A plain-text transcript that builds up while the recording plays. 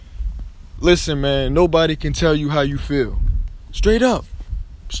Listen, man, nobody can tell you how you feel. Straight up.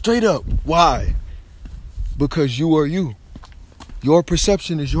 Straight up. Why? Because you are you. Your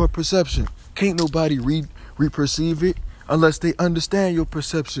perception is your perception. Can't nobody re-perceive it unless they understand your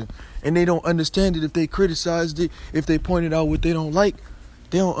perception. And they don't understand it if they criticized it, if they pointed out what they don't like.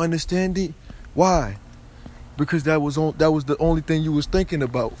 They don't understand it. Why? Because that was the only thing you was thinking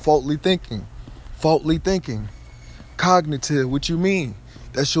about. Faultly thinking. Cognitive, what you mean?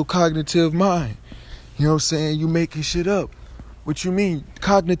 That's your cognitive mind. You know what I'm saying? You making shit up. What you mean?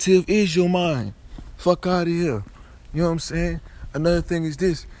 Cognitive is your mind. Fuck out of here. You know what I'm saying? Another thing is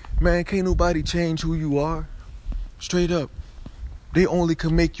this. Man, can't nobody change who you are. Straight up. They only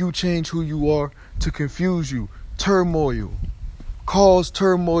can make you change who you are to confuse you. Turmoil. Cause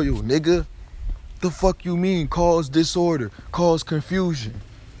turmoil, nigga. The fuck you mean? Cause disorder. Cause confusion.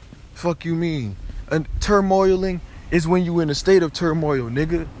 Fuck you mean? And turmoiling is when you in a state of turmoil,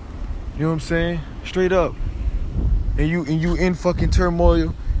 nigga. You know what I'm saying? Straight up. And you in fucking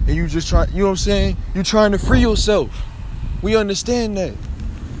turmoil and you just try, you know what I'm saying? You trying to free yourself. We understand that.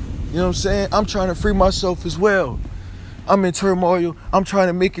 You know what I'm saying? I'm trying to free myself as well. I'm in turmoil. I'm trying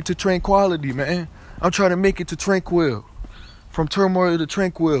to make it to tranquility, man. I'm trying to make it to tranquil. From turmoil to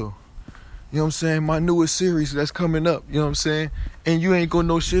tranquil. You know what I'm saying? My newest series that's coming up. You know what I'm saying? And you ain't gonna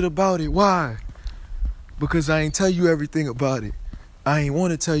know shit about it. Why? Because I ain't tell you everything about it. I ain't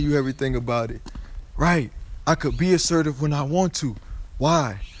want to tell you everything about it. Right. I could be assertive when I want to.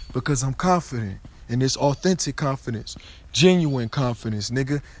 Why? Because I'm confident. And it's authentic confidence. Genuine confidence,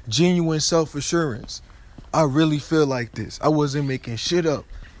 nigga. Genuine self-assurance. I really feel like this. I wasn't making shit up.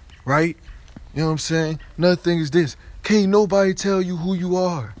 Right? You know what I'm saying? Another thing is this. Can't nobody tell you who you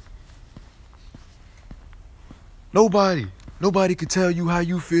are. Nobody. Nobody can tell you how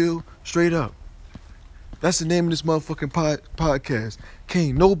you feel. Straight up. That's the name of this motherfucking podcast.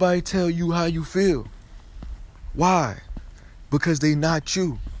 Can't nobody tell you how you feel. Why? Because they not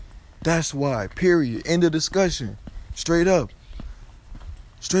you. That's why. Period. End of discussion. Straight up.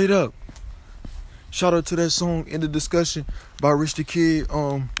 Straight up. Shout out to that song, End of Discussion, by Rich the Kid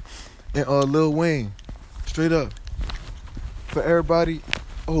and Lil Wayne. Straight up. For everybody.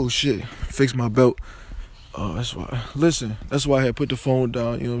 Oh shit. Fix my belt. That's why. Listen, that's why I had put the phone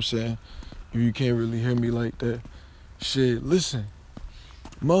down, you know what I'm saying? If you can't really hear me like that. Shit, listen.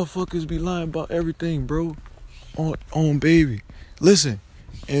 Motherfuckers be lying about everything, bro. On baby. Listen.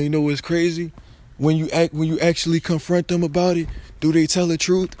 And you know what's crazy? When you actually confront them about it, do they tell the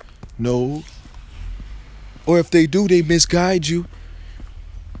truth? No. Or if they do, they misguide you.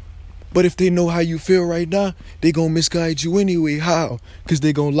 But if they know how you feel right now, they gonna misguide you anyway. How? Because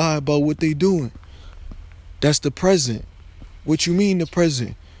they gonna lie about what they doing. That's the present. What you mean the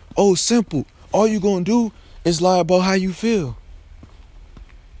present? Oh, simple. All you gonna do is lie about how you feel.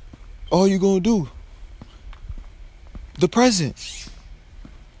 All you gonna do. The present.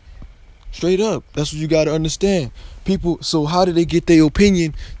 Straight up. That's what you gotta understand. People, so how do they get their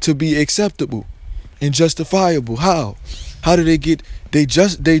opinion to be acceptable and justifiable? How? How do they get, they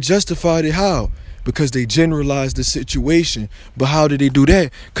justified it how? Because they generalized the situation. But how did they do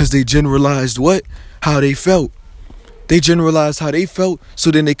that? Because they generalized what? How they felt. They generalized how they felt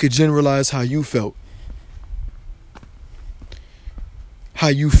so then they could generalize how you felt. How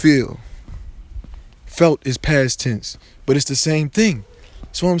you feel. Felt is past tense, but it's the same thing.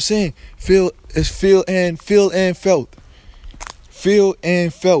 That's what I'm saying. Feel is feel and felt. Feel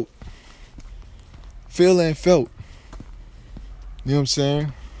and felt. Feel and felt. You know what I'm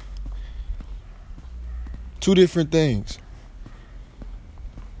saying? Two different things.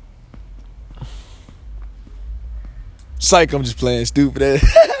 Psych, I'm just playing stupid.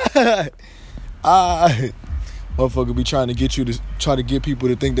 Motherfucker be trying to get people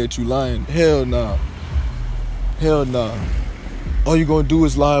to think that you lying. Hell nah. Hell nah. All you gonna do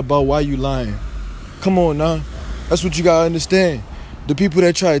is lie about why you lying. Come on now. That's what you gotta understand. The people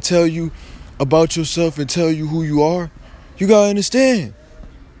that try to tell you about yourself and tell you who you are, you gotta understand.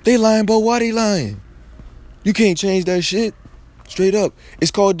 They lying about why they lying. You can't change that shit. Straight up. It's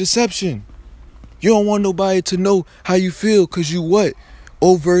called deception. You don't want nobody to know how you feel because you what?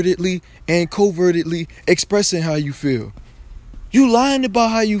 Overtly and covertly expressing how you feel. You lying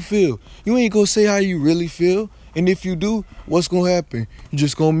about how you feel. You ain't gonna say how you really feel. And if you do, what's gonna happen? You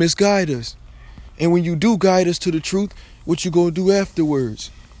just gonna misguide us. And when you do guide us to the truth, what you gonna do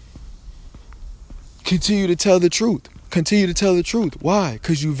afterwards? Continue to tell the truth. Continue to tell the truth. Why?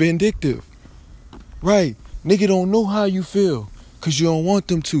 Because you vindictive. Right. Nigga don't know how you feel because you don't want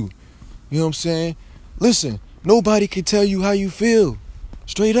them to. You know what I'm saying? Listen, nobody can tell you how you feel.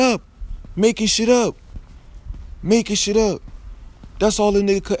 Straight up. Making shit up. Making shit up. That's all a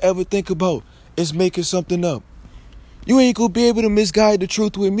nigga could ever think about is making something up. You ain't gonna be able to misguide the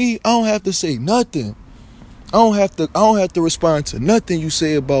truth with me. I don't have to say nothing. I don't have to respond to nothing you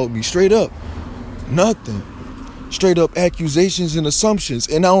say about me. Straight up. Nothing. Straight up accusations and assumptions.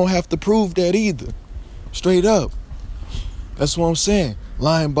 And I don't have to prove that either. Straight up. That's what I'm saying.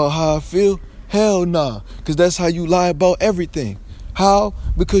 Lying about how I feel? Hell nah. Because that's how you lie about everything. How?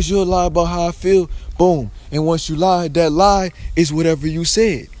 Because you'll lie about how I feel. Boom. And once you lie, that lie is whatever you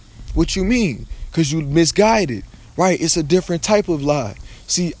said. What you mean? Because you misguided. Right? It's a different type of lie.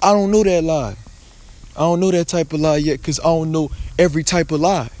 See, I don't know that lie. I don't know that type of lie yet because I don't know every type of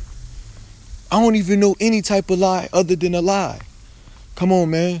lie. I don't even know any type of lie other than a lie. Come on,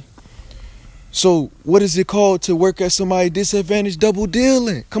 man. So what is it called to work at somebody's disadvantage? Double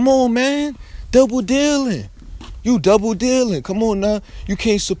dealing. Come on, man. Double dealing. You double dealing. Come on now. You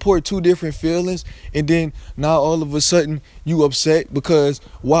can't support two different feelings and then now all of a sudden you upset because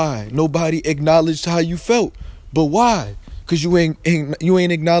why? Nobody acknowledged how you felt. But why? Because you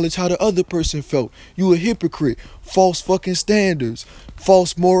ain't acknowledged how the other person felt. You a hypocrite. False fucking standards.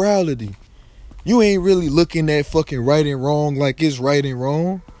 False morality. You ain't really looking at fucking right and wrong like it's right and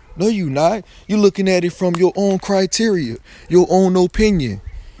wrong. No, you not. You looking at it from your own criteria. Your own opinion.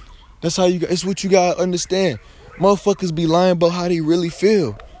 That's how it's what you gotta understand. Motherfuckers be lying about how they really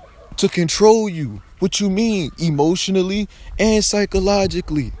feel. To control you. What you mean? Emotionally and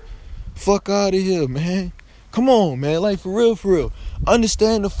psychologically. Fuck out of here, man. Come on, man. Like, for real.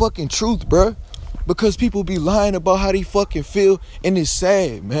 Understand the fucking truth, bruh. Because people be lying about how they fucking feel, and it's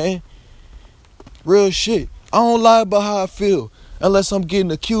sad, man. Real shit. I don't lie about how I feel unless I'm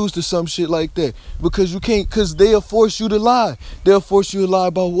getting accused of some shit like that. Because you can't, because they'll force you to lie. They'll force you to lie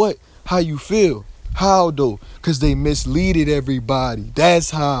about what? How you feel. How, though? Because they misleaded everybody.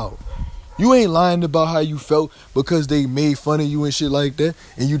 That's how. You ain't lying about how you felt because they made fun of you and shit like that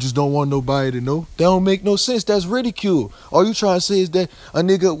and you just don't want nobody to know. That don't make no sense. That's ridicule. All you trying to say is that a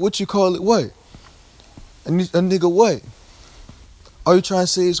nigga, what you call it, what? A nigga what? All you trying to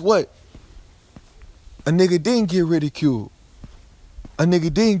say is what? A nigga didn't get ridiculed. A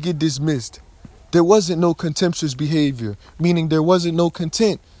nigga didn't get dismissed. There wasn't no contemptuous behavior, meaning there wasn't no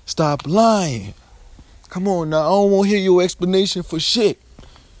content. Stop lying. Come on now, I don't want to hear your explanation for shit.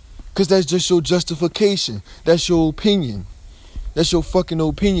 Because that's just your justification. That's your opinion. That's your fucking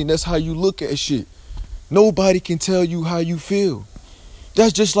opinion. That's how you look at shit. Nobody can tell you how you feel.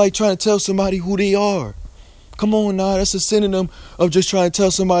 That's just like trying to tell somebody who they are. Come on now, that's a synonym of just trying to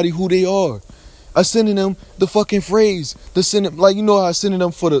tell somebody who they are. A synonym, the fucking phrase. The synonym, like you know how a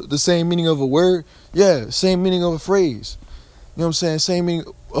synonym for the same meaning of a word? Yeah, same meaning of a phrase. You know what I'm saying? Same meaning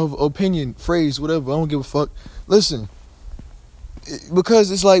of opinion, phrase, whatever. I don't give a fuck. Listen.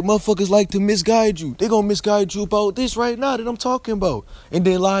 Because it's like motherfuckers like to misguide you. They gonna misguide you about this right now that I'm talking about. And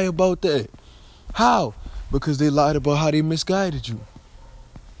then lie about that. How? Because they lied about how they misguided you.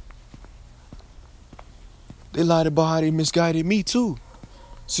 They lied about how they misguided me too.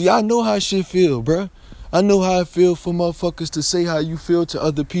 See, I know how shit feel, bruh. I know how it feel for motherfuckers to say how you feel to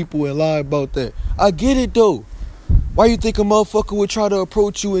other people and lie about that. I get it though. Why you think a motherfucker would try to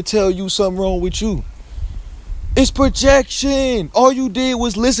approach you and tell you something wrong with you? It's projection. All you did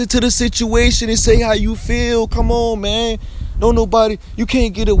was listen to the situation and say how you feel. Come on, man. No, nobody. You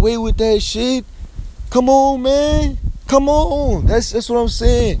can't get away with that shit. Come on, man. Come on. That's what I'm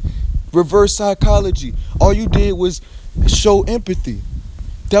saying. Reverse psychology. All you did was show empathy.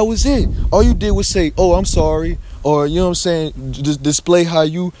 That was it. All you did was say, oh, I'm sorry. Or, you know what I'm saying, display how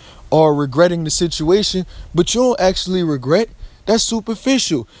you are regretting the situation. But you don't actually regret. That's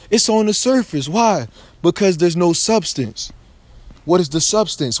superficial. It's on the surface. Why? Because there's no substance. What is the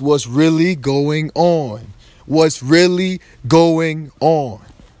substance? What's really going on? What's really going on?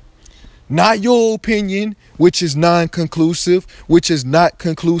 Not your opinion, which is non-conclusive, which is not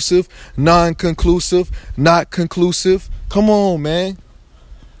conclusive, non-conclusive, not conclusive. Come on, man.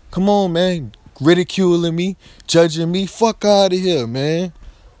 Come on, man. Ridiculing me, judging me. Fuck out of here, man.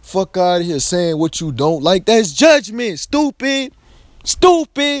 Fuck out of here saying what you don't like. That's judgment. Stupid.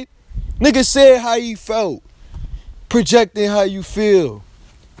 Stupid. Nigga said how he felt. Projecting how you feel.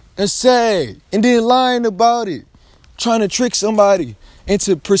 That's sad. And then lying about it. Trying to trick somebody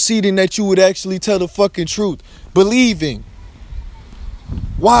into perceiving that you would actually tell the fucking truth. Believing.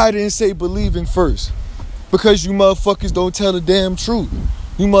 Why I didn't say believing first? Because you motherfuckers don't tell the damn truth.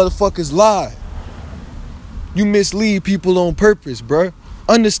 You motherfuckers lie. You mislead people on purpose, bruh.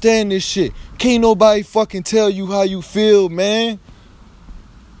 Understand this shit. Can't nobody fucking tell you how you feel, man.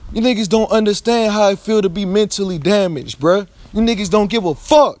 You niggas don't understand how it feel to be mentally damaged, bruh. You niggas don't give a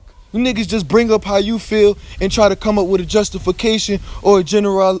fuck. You niggas just bring up how you feel and try to come up with a justification or a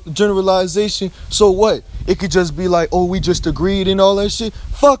generalization. So what? It could just be like, oh, we just agreed and all that shit.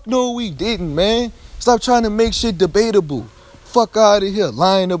 Fuck no, we didn't, man. Stop trying to make shit debatable. Fuck out of here,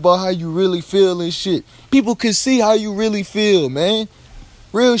 lying about how you really feel and shit. People can see how you really feel, man.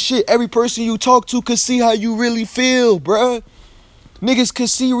 Real shit. Every person you talk to can see how you really feel, bruh. Niggas can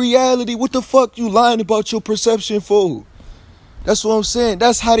see reality. What the fuck you lying about your perception for? That's what I'm saying.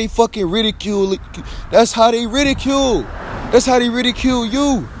 That's how they fucking ridicule. That's how they ridicule. That's how they ridicule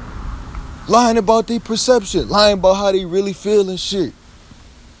you. Lying about their perception. Lying about how they really feel and shit.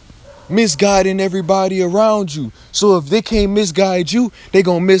 Misguiding everybody around you. So if they can't misguide you, they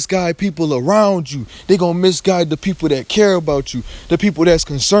gonna misguide people around you. They gonna misguide the people that care about you. The people that's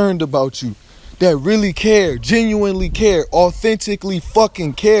concerned about you. That really care. Genuinely care. Authentically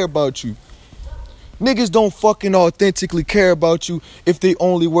fucking care about you. Niggas don't fucking authentically care about you if they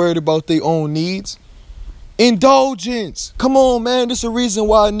only worried about their own needs. Indulgence. Come on, man. There's a reason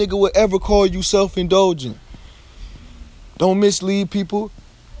why a nigga would ever call you self-indulgent. Don't mislead people.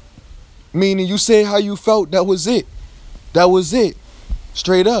 Meaning you say how you felt, that was it. That was it.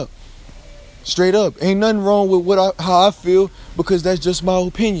 Straight up. Straight up. Ain't nothing wrong with how I feel because that's just my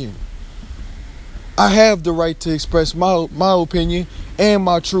opinion. I have the right to express my opinion and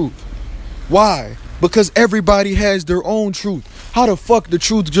my truth. Why? Because everybody has their own truth. How the fuck the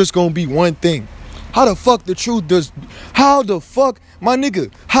truth just gonna be one thing? How the fuck the truth does... How the fuck... My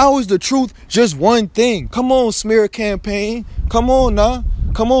nigga, how is the truth just one thing? Come on, smear campaign. Come on, now.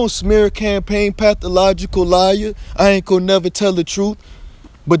 Come on, smear campaign, pathological liar. I ain't gonna never tell the truth.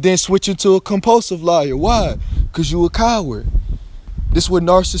 But then switch into a compulsive liar. Why? Because you a coward. This is what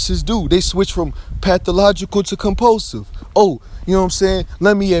narcissists do. They switch from pathological to compulsive. Oh, you know what I'm saying?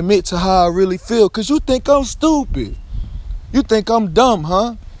 Let me admit to how I really feel. Because you think I'm stupid. You think I'm dumb,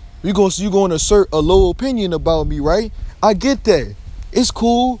 huh? You going to assert a low opinion about me, right? I get that. It's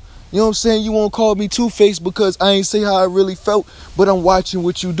cool. You know what I'm saying? You won't call me two-faced because I ain't say how I really felt. But I'm watching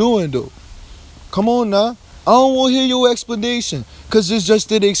what you doing, though. Come on, now. I don't want to hear your explanation. Because it's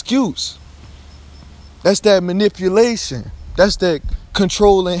just an excuse. That's that manipulation. That's that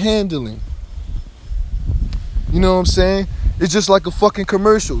control and handling. You know what I'm saying? It's just like a fucking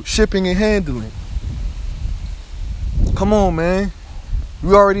commercial. Shipping and handling. Come on, man.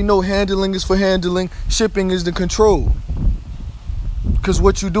 You already know handling is for handling. Shipping is the control. Because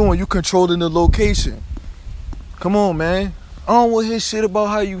what you doing, you controlling the location. Come on, man. I don't want to hear shit about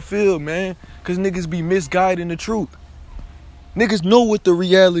how you feel, man. Because niggas be misguiding the truth. Niggas know what the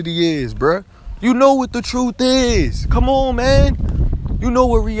reality is, bruh. You know what the truth is. Come on, man. You know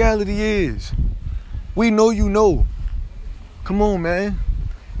what reality is. We know you know. Come on, man.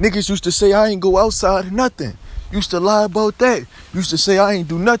 Niggas used to say I ain't go outside or nothing. Used to lie about that. Used to say I ain't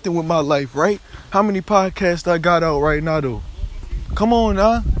do nothing with my life, right? How many podcasts I got out right now, though? Come on,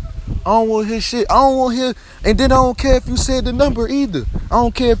 now. I don't want to hear shit. I don't want to hear... And then I don't care if you said the number either. I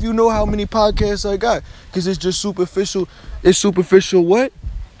don't care if you know how many podcasts I got. Because it's just superficial. It's superficial what?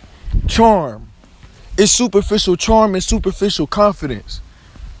 Charm. It's superficial charm and superficial confidence.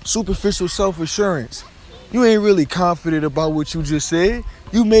 Superficial self-assurance. You ain't really confident about what you just said.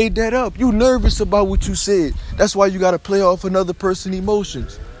 You made that up. You nervous about what you said. That's why you got to play off another person's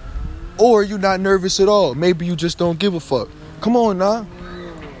emotions. Or you not nervous at all. Maybe you just don't give a fuck. Come on now.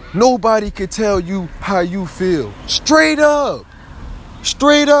 Nobody can tell you how you feel. Straight up.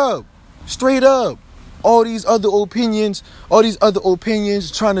 Straight up. Straight up. All these other opinions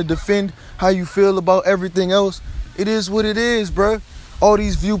trying to defend how you feel about everything else. It is what it is, bruh. All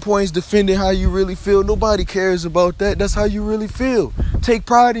these viewpoints defending how you really feel. Nobody cares about that. That's how you really feel. Take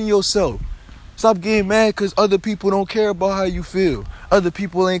pride in yourself. Stop getting mad because other people don't care about how you feel. Other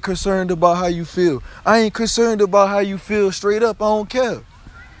people ain't concerned about how you feel. I ain't concerned about how you feel. Straight up, I don't care.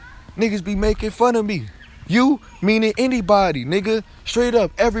 Niggas be making fun of me. You, meaning anybody, nigga. Straight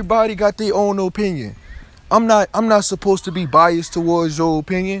up, everybody got their own opinion. I'm not supposed to be biased towards your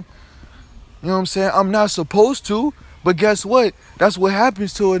opinion. You know what I'm saying? I'm not supposed to. But guess what? That's what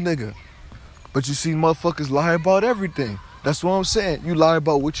happens to a nigga. But you see motherfuckers lie about everything. That's what I'm saying. You lie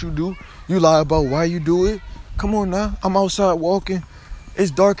about what you do. You lie about why you do it. Come on now. I'm outside walking. It's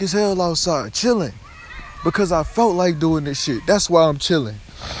dark as hell outside. Chilling. Because I felt like doing this shit. That's why I'm chilling.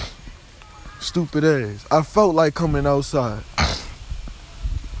 Stupid ass. I felt like coming outside.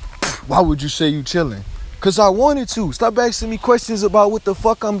 Why would you say you chilling? Because I wanted to. Stop asking me questions about what the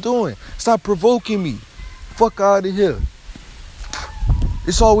fuck I'm doing. Stop provoking me. Fuck out of here.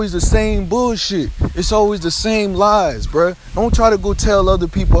 It's always the same bullshit. It's always the same lies, bruh. Don't try to go tell other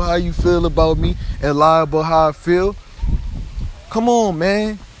people how you feel about me and lie about how I feel. Come on,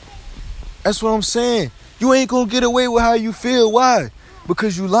 man. That's what I'm saying. You ain't gonna get away with how you feel. Why?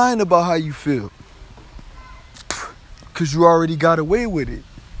 Because you lying about how you feel. Because you already got away with it.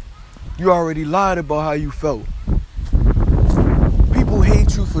 You already lied about how you felt. People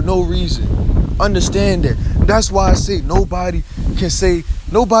hate you for no reason. Understand that. That's why I say nobody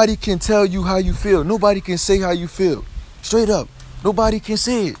can tell you how you feel. Nobody can say how you feel. Straight up. Nobody can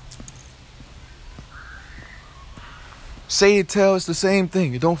say it. Say it, tell, it's the same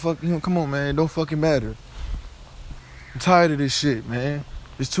thing. It don't come on, man. It don't fucking matter. I'm tired of this shit, man.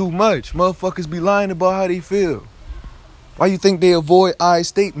 It's too much. Motherfuckers be lying about how they feel. Why you think they avoid I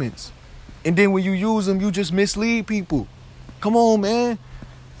statements? And then when you use them, you just mislead people. Come on, man.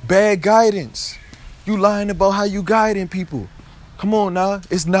 Bad guidance. You lying about how you guiding people. Come on now.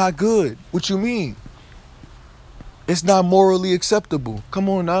 It's not good. What you mean? It's not morally acceptable. Come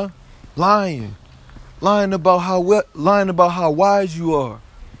on now. Lying about how wise you are.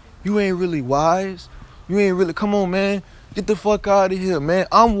 You ain't really wise. Come on, man. Get the fuck out of here, man.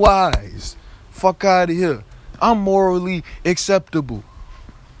 I'm wise. Fuck out of here. I'm morally acceptable.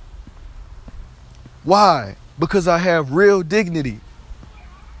 Why? Because I have real dignity.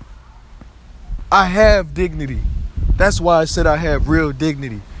 I have dignity. That's why I said I have real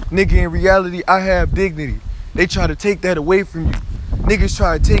dignity. Nigga, in reality, I have dignity. They try to take that away from you. Niggas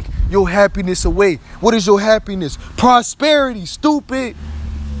try to take your happiness away. What is your happiness? Prosperity, stupid.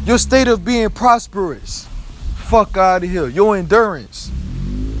 Your state of being prosperous. Fuck out of here. Your endurance.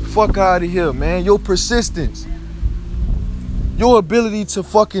 Fuck out of here, man. Your persistence. Your ability to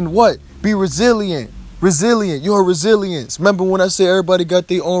fucking what? Be resilient. Your resilience. Remember when I said everybody got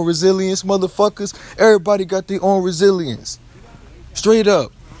their own resilience, motherfuckers? Everybody got their own resilience. Straight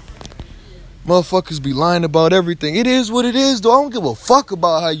up. Motherfuckers be lying about everything. It is what it is, though. I don't give a fuck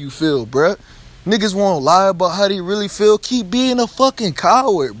about how you feel, bruh. Niggas won't lie about how they really feel. Keep being a fucking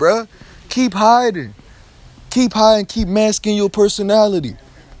coward, bruh. Keep hiding. Keep masking your personality.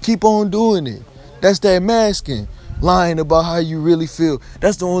 Keep on doing it. That's that masking. Lying about how you really feel.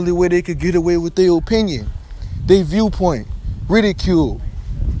 That's the only way they could get away with their opinion. Their viewpoint. Ridicule.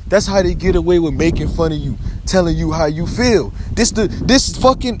 That's how they get away with making fun of you. Telling you how you feel. This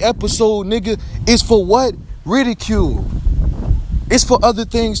fucking episode, nigga, is for what? Ridicule. It's for other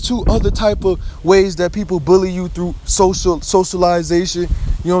things too. Other type of ways that people bully you through socialization. You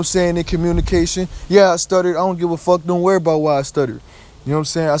know what I'm saying? In communication. Yeah, I stuttered. I don't give a fuck. Don't worry about why I stuttered. You know what I'm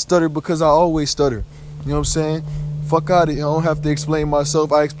saying? I stuttered because I always stutter. You know what I'm saying? Fuck out of here. I don't have to explain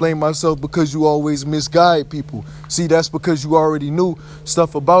myself. I explain myself because you always misguide people. See, that's because you already knew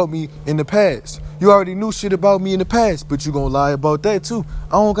stuff about me in the past. You already knew shit about me in the past, but you gonna lie about that too.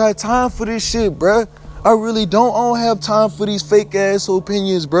 I don't got time for this shit, bruh. I really don't. I don't have time for these fake ass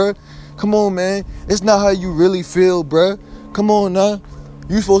opinions, bruh. Come on, man. It's not how you really feel, bruh. Come on now.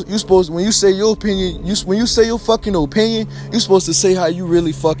 You supposed when you say your opinion, when you say your fucking opinion, you supposed to say how you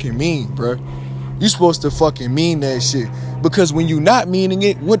really fucking mean, bruh. You supposed to fucking mean that shit. Because when you not meaning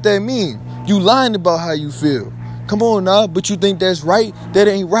it, what that mean? You lying about how you feel. Come on now, but you think that's right? That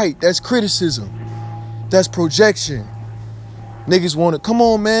ain't right. That's criticism. That's projection. Niggas want to, come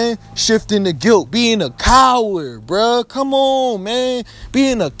on, man, shifting the guilt. Being a coward, bruh. Come on, man.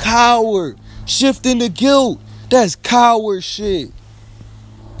 Being a coward. Shifting the guilt. That's coward shit.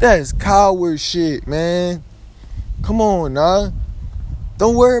 That's coward shit, man. Come on, nah.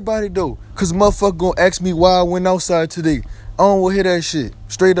 Don't worry about it, though. Because motherfucker gonna ask me why I went outside today. I don't want to hear that shit.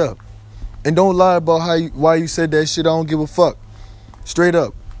 Straight up. And don't lie about why you said that shit. I don't give a fuck. Straight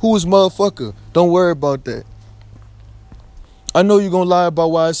up. Who is motherfucker? Don't worry about that. I know you're going to lie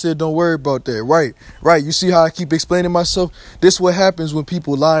about why I said don't worry about that. Right. You see how I keep explaining myself? This what happens when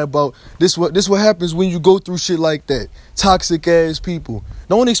people lie about. This what happens when you go through shit like that. Toxic ass people.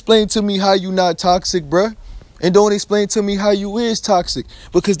 Don't explain to me how you not toxic, bruh. And don't explain to me how you is toxic.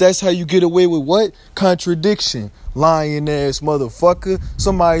 Because that's how you get away with what? Contradiction. Lying ass motherfucker.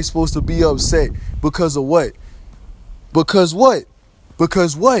 Somebody's supposed to be upset. Because of what? Because what?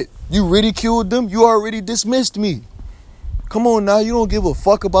 Because what? You ridiculed them? You already dismissed me. Come on now. You don't give a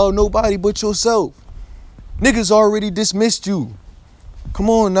fuck about nobody but yourself. Niggas already dismissed you. Come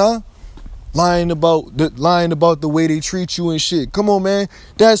on now. Lying about the way they treat you and shit. Come on, man.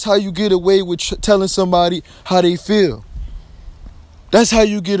 That's how you get away with telling somebody how they feel. That's how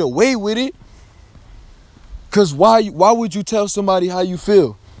you get away with it. Cause why would you tell somebody how you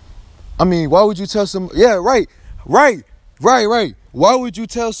feel? I mean, why would you tell somebody? Yeah, right. Why would you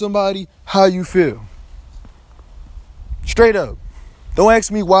tell somebody how you feel? Straight up. Don't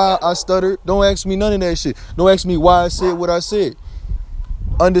ask me why I stuttered. Don't ask me none of that shit. Don't ask me why I said what I said.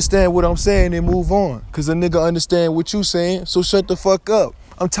 Understand what I'm saying and move on. Cause a nigga understand what you saying. So shut the fuck up.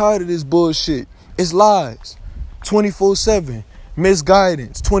 I'm tired of this bullshit. It's lies. 24/7.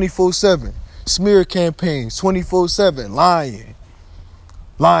 Misguidance. 24/7. Smear campaigns. 24/7. Lying.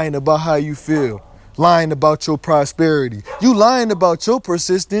 Lying about how you feel. Lying about your prosperity. You lying about your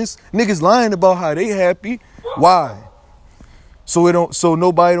persistence. Niggas lying about how they happy. Why? So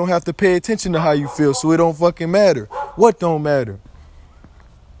nobody don't have to pay attention to how you feel. So it don't fucking matter. What don't matter?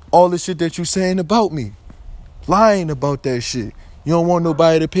 All the shit that you saying about me. Lying about that shit. You don't want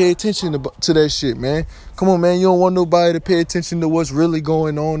nobody to pay attention to that shit, man. Come on, man. You don't want nobody to pay attention to what's really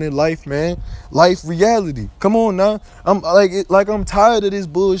going on in life, man. Life reality. Come on now. I'm tired of this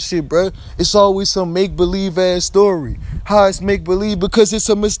bullshit, bro. It's always some make-believe ass story. How it's make-believe? Because it's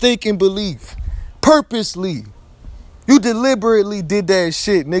a mistaken belief. Purposely. You deliberately did that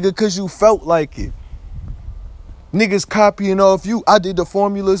shit, nigga, because you felt like it. Niggas copying off you. I did the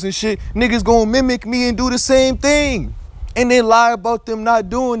formulas and shit. Niggas gonna mimic me and do the same thing. And then lie about them not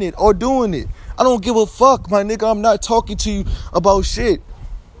doing it or doing it. I don't give a fuck, my nigga. I'm not talking to you about shit.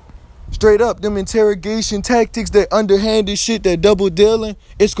 Straight up, them interrogation tactics, that underhanded shit, that double dealing,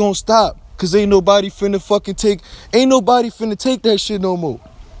 it's gonna stop. Cause ain't nobody finna take that shit no more.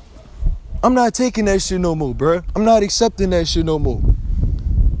 I'm not taking that shit no more, bruh. I'm not accepting that shit no more.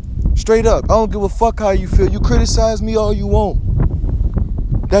 Straight up, I don't give a fuck how you feel. You criticize me all you want.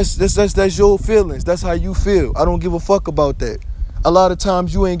 That's your feelings. That's how you feel. I don't give a fuck about that. A lot of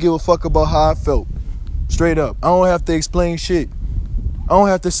times you ain't give a fuck about how I felt. Straight up. I don't have to explain shit. I don't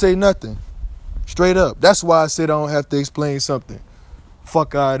have to say nothing. Straight up. That's why I said I don't have to explain something.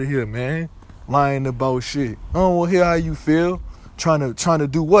 Fuck out of here, man. Lying about shit. I don't want to hear how you feel. Trying to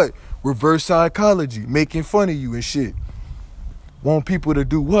do what? Reverse psychology. Making fun of you and shit. Want people to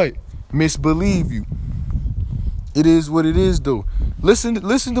do what? Misbelieve you. It is what it is, though. Listen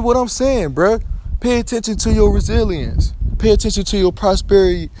to what I'm saying, bruh. Pay attention to your resilience. Pay attention to your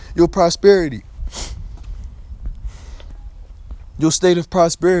prosperity. Your state of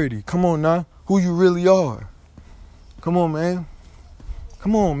prosperity. Come on now. Who you really are. Come on, man.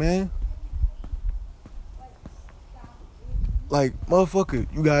 Like, motherfucker,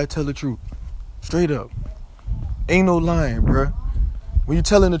 you gotta tell the truth. Straight up. Ain't no lying, bruh. When you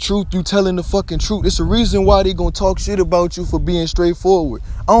telling the truth, you telling the fucking truth. It's a reason why they gonna talk shit about you for being straightforward.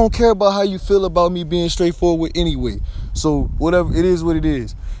 I don't care about how you feel about me being straightforward anyway. So whatever, it is what it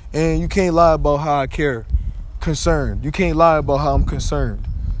is. And you can't lie about how I care. Concerned. You can't lie about how I'm concerned.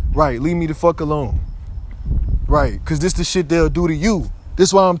 Right, leave me the fuck alone. Right, cause this the shit they'll do to you.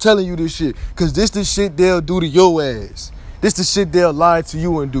 This why I'm telling you this shit. Cause this the shit they'll do to your ass. This the shit they'll lie to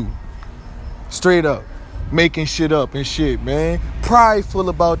you and do. Straight up. Making shit up and shit, man. Prideful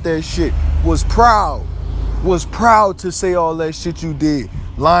about that shit. Was proud to say all that shit you did.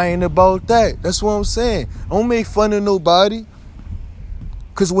 Lying about that. That's what I'm saying. Don't make fun of nobody.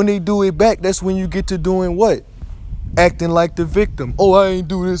 Cause when they do it back, that's when you get to doing what? Acting like the victim. Oh, I ain't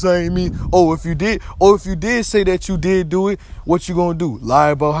do this, I ain't me. Oh, if you did say that you did do it, what you gonna do?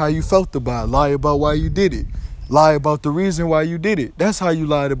 Lie about how you felt about it. Lie about why you did it. Lie about the reason why you did it. That's how you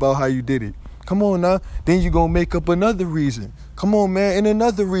lied about how you did it. Come on now. Then you gonna make up another reason. Come on, man. And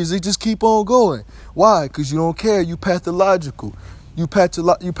another reason. Just keep on going. Why? Because you don't care. You pathological. You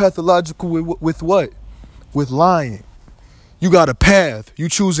pathological with what? With lying. You got a path. You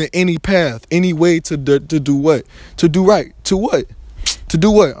choosing any path, any way to do what? To do right. To what? To do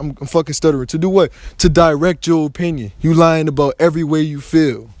what? I'm fucking stuttering. To do what? To direct your opinion. You lying about every way you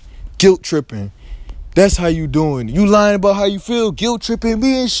feel. Guilt tripping. That's how you doing. You lying about how you feel, guilt tripping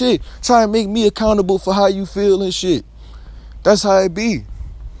me and shit. Trying to make me accountable for how you feel and shit. That's how it be.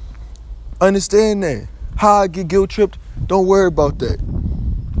 Understand that. How I get guilt tripped, don't worry about that.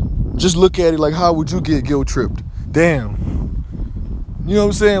 Just look at it like, how would you get guilt tripped? Damn. You know what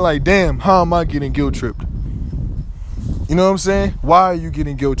I'm saying? Like, damn, how am I getting guilt tripped? You know what I'm saying? Why are you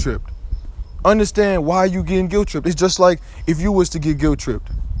getting guilt tripped? Understand why you getting guilt tripped. It's just like if you was to get guilt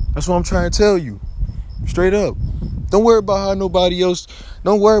tripped. That's what I'm trying to tell you. Straight up. Don't worry about how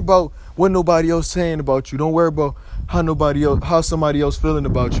don't worry about what nobody else saying about you. Don't worry about how somebody else feeling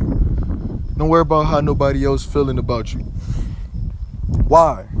about you. Don't worry about how nobody else feeling about you.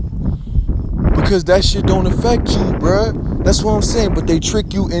 Why? Because that shit don't affect you, bruh. That's what I'm saying. But they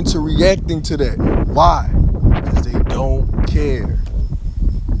trick you into reacting to that. Why? Because they don't care.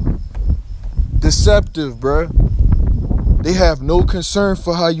 Deceptive, bruh. They have no concern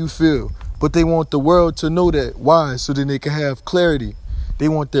for how you feel. But they want the world to know that. Why? So then they can have clarity. They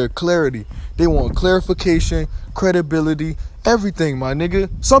want their clarity. They want clarification, credibility, everything, my nigga.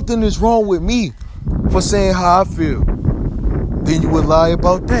 Something is wrong with me for saying how I feel. Then you would lie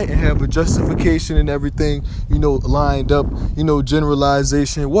about that and have a justification and everything, lined up,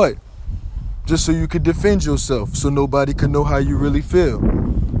 generalization, what? Just so you could defend yourself, so nobody could know how you really feel.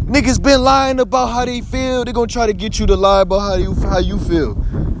 Niggas been lying about how they feel. They gonna try to get you to lie about how you feel.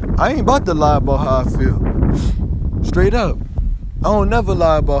 I ain't about to lie about how I feel. Straight up. I don't never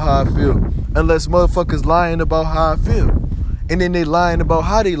lie about how I feel unless motherfuckers lying about how I feel. And then they lying about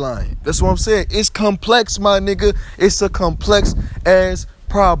how they lying. That's what I'm saying. It's complex, my nigga. It's a complex ass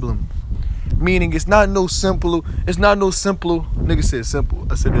problem. Meaning it's not no simple. Nigga said simple.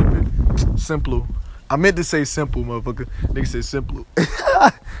 I said that bit. Simple. I meant to say simple, motherfucker. Nigga said simple.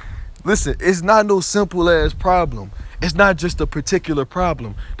 Listen, it's not no simple ass problem. It's not just a particular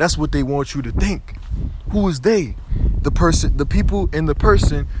problem. That's what they want you to think. Who is they? The person, the people and the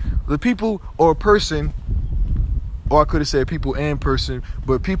person, the people or person, or I could have said people and person,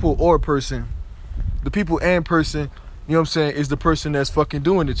 but people or person, the people and person, you know what I'm saying, is the person that's fucking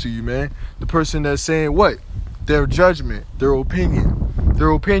doing it to you, man. The person that's saying what? Their judgment, their opinion.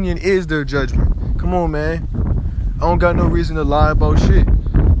 Their opinion is their judgment. Come on, man. I don't got no reason to lie about shit.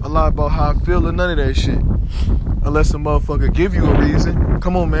 I lie about how I feel or none of that shit. Unless a motherfucker give you a reason.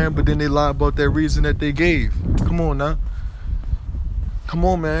 Come on, man. But then they lie about that reason that they gave. Come on, now. Come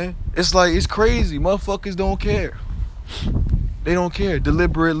on, man. It's like, it's crazy. Motherfuckers don't care. They don't care.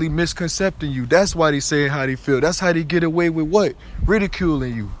 Deliberately misconcepting you. That's why they say how they feel. That's how they get away with what?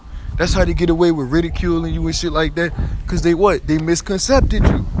 Ridiculing you. That's how they get away with ridiculing you and shit like that. Because they what? They misconcepted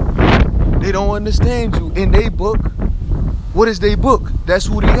you. They don't understand you. In they book, what is they book? That's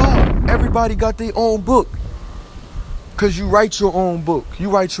who they are. Everybody got their own book. Because you write your own book. You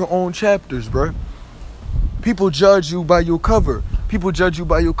write your own chapters, bruh. People judge you by your cover. People judge you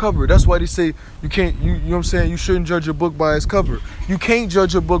by your cover. That's why they say you can't, you know what I'm saying? You shouldn't judge a book by its cover. You can't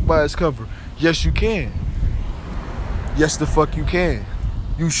judge a book by its cover. Yes, you can. Yes, the fuck you can.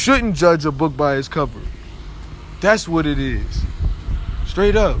 You shouldn't judge a book by its cover. That's what it is.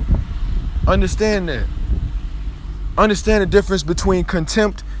 Straight up. Understand that. Understand the difference between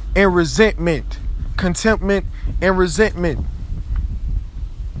contempt and resentment. Contentment and resentment.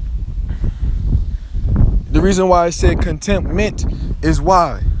 The reason why I said contentment is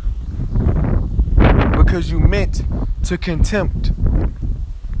why. Because you meant to contempt.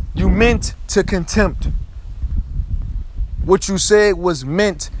 You meant to contempt. What you said was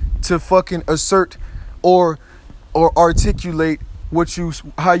meant to fucking assert or articulate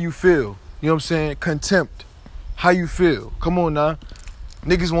how you feel. You know what I'm saying? Contempt. How you feel. Come on now.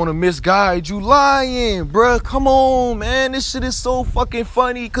 Niggas want to misguide you. Lying, bruh. Come on, man. This shit is so fucking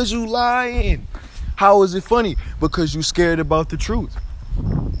funny because you lying. How is it funny? Because you scared about the truth.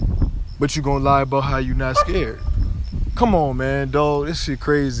 But you gonna lie about how you not scared. Come on, man, dog. This shit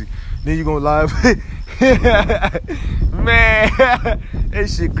crazy. Then you gonna lie. Man,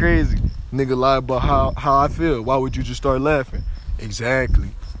 that shit crazy. Nigga lie about how I feel. Why would you just start laughing? Exactly.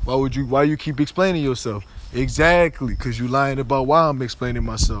 Why you keep explaining yourself? Exactly. Because you lying about why I'm explaining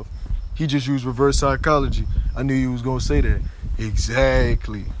myself. He just used reverse psychology. I knew you was gonna say that.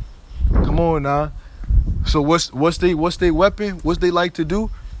 Exactly. Come on now. So what's they weapon? What's they like to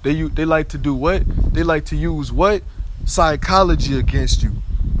do? They like to do what? They like to use what? Psychology against you.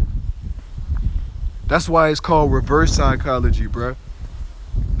 That's why it's called reverse psychology, bruh.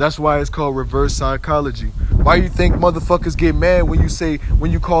 That's why it's called reverse psychology. Why you think motherfuckers get mad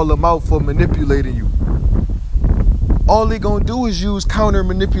when you call them out for manipulating you? All they gonna do is use counter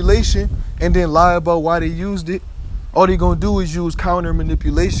manipulation and then lie about why they used it. All they gonna do is use counter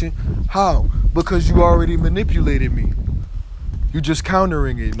manipulation. How? Because you already manipulated me. You just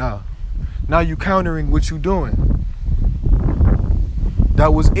countering it now. Now you countering what you doing.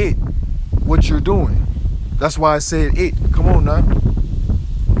 That was it. What you're doing. That's why I said it. Come on now.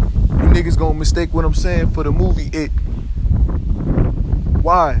 You niggas gonna mistake what I'm saying for the movie It.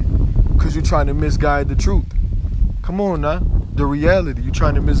 Why? Because you're trying to misguide the truth. Come on now. The reality. You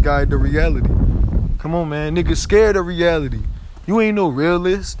trying to misguide the reality. Come on, man. Niggas scared of reality. You ain't no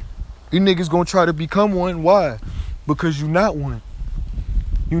realist. You niggas gonna try to become one. Why? Because you not one.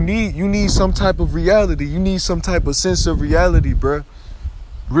 You need some type of reality. You need some type of sense of reality, bruh.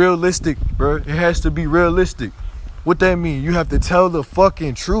 Realistic, bruh. It has to be realistic. What that mean? You have to tell the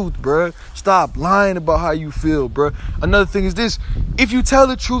fucking truth, bruh. Stop lying about how you feel, bruh. Another thing is this. If you tell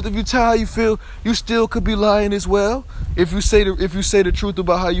the truth, if you tell how you feel, you still could be lying as well. If you say the truth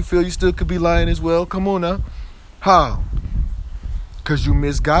about how you feel, you still could be lying as well. Come on now. How? Because you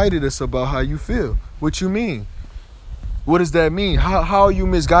misguided us about how you feel. What you mean? What does that mean? How are you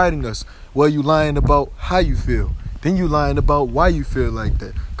misguiding us? Well, you lying about how you feel. Then you lying about why you feel like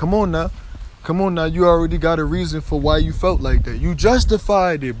that. Come on now. Come on now, you already got a reason for why you felt like that. You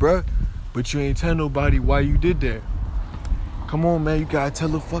justified it, bruh. But you ain't tell nobody why you did that. Come on, man, you gotta tell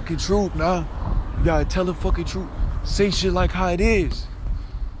the fucking truth now. You gotta tell the fucking truth. Say shit like how it is.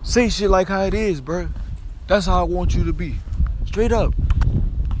 Say shit like how it is, bruh. That's how I want you to be. Straight up.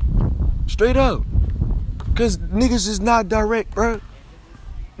 Straight up. Cause niggas is not direct, bruh.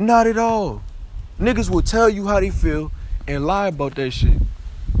 Not at all. Niggas will tell you how they feel and lie about that shit.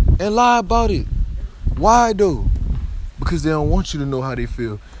 And lie about it. Why though? Because they don't want you to know how they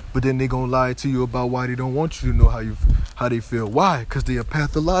feel. But then they gonna lie to you about why they don't want you to know how they feel. Why? Because they a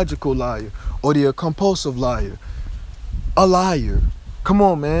pathological liar. Or they a compulsive liar. A liar. Come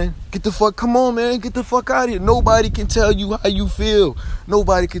on, man. Come on, man. Get the fuck out of here. Nobody can tell you how you feel.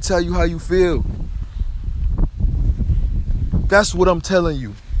 Nobody can tell you how you feel. That's what I'm telling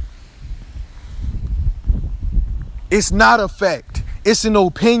you. It's not a fact. It's an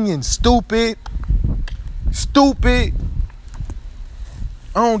opinion. Stupid. Stupid.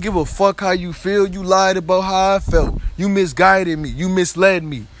 I don't give a fuck how you feel. You lied about how I felt. You misguided me. You misled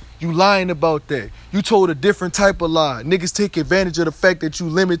me. You lying about that. You told a different type of lie. Niggas take advantage of the fact that you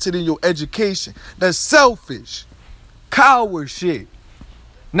limited in your education. That's selfish. Coward shit.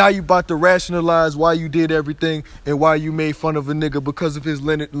 Now you about to rationalize why you did everything and why you made fun of a nigga because of his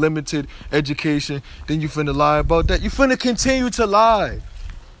limited education. Then you finna lie about that. You finna continue to lie.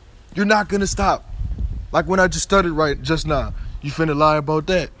 You're not gonna stop. Like when I just started right just now. You finna lie about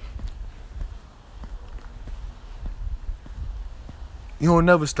that. You don't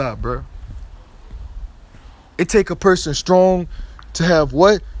never stop, bro. It take a person strong to have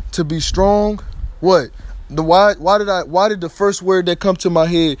what? To be strong? What? Why did the first word that come to my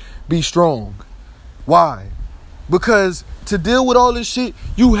head be strong? Why? Because to deal with all this shit,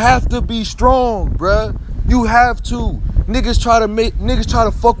 you have to be strong, bruh. You have to. Niggas try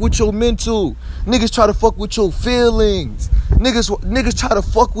to fuck with your mental. Niggas try to fuck with your feelings. Niggas try to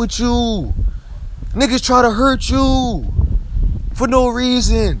fuck with you. Niggas try to hurt you for no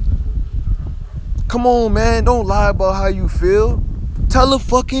reason. Come on, man. Don't lie about how you feel. Tell the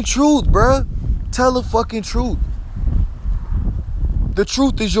fucking truth, bruh. Tell the fucking truth. The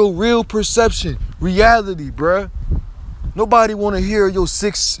truth is your real perception, reality, bruh. Nobody want to hear your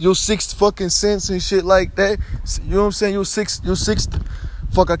sixth fucking sense and shit like that. You know what I'm saying? Your sixth.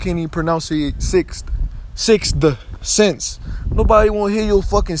 Fuck, I can't even pronounce it. Sixth sense. Nobody want to hear your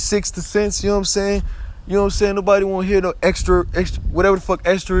fucking sixth sense. You know what I'm saying? You know what I'm saying? Nobody want to hear no extra whatever the fuck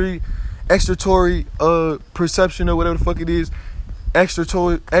extratory perception or whatever the fuck it is.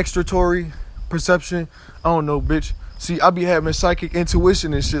 Extratory perception. I don't know, bitch. See, I be having psychic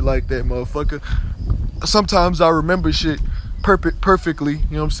intuition and shit like that, motherfucker. Sometimes I remember shit perfectly. You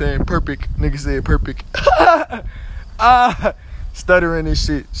know what I'm saying? Perfect. Nigga said perfect. Stuttering and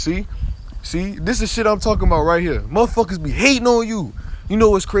shit. See? This is shit I'm talking about right here. Motherfuckers be hating on you. You know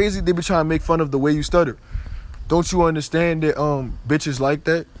what's crazy? They be trying to make fun of the way you stutter. Don't you understand that bitches like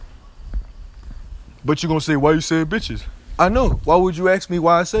that? But you gonna say, why you said bitches? I know. Why would you ask me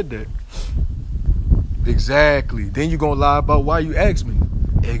why I said that? Exactly. Then you gonna lie about why you asked me.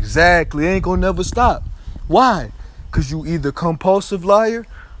 Exactly. It ain't gonna never stop. Why? Because you either compulsive liar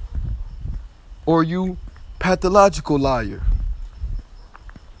or you pathological liar.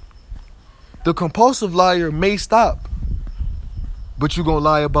 The compulsive liar may stop, but you gonna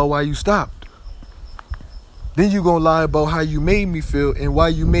lie about why you stopped. Then you gonna lie about how you made me feel and why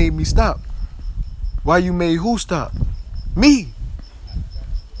you made me stop. Why you made who stop? Me.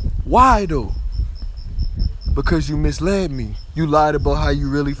 Why though? Because you misled me. You lied about how you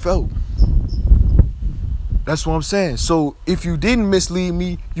really felt. That's what I'm saying. So if you didn't mislead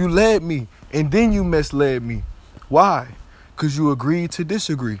me, you led me. And then you misled me. Why? Because you agreed to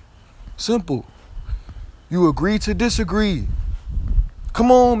disagree. Simple. You agreed to disagree.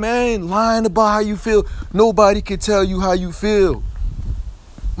 Come on, man. Lying about how you feel. Nobody can tell you how you feel.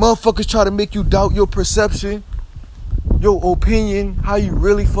 Motherfuckers try to make you doubt your perception, your opinion, how you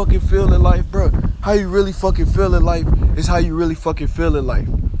really fucking feel in life, bro. How you really fucking feel in life is how you really fucking feel in life.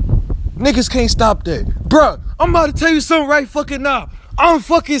 Niggas can't stop that. Bruh, I'm about to tell you something right fucking now. I'm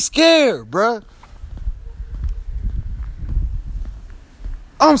fucking scared, bruh.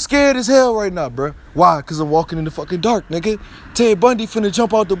 I'm scared as hell right now, bruh. Why? Because I'm walking in the fucking dark, nigga. Ted Bundy finna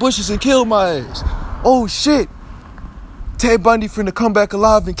jump out the bushes and kill my ass. Oh, shit. Ted Bundy finna come back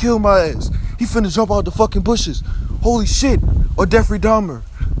alive and kill my ass. He finna jump out the fucking bushes. Holy shit. Or Jeffrey Dahmer.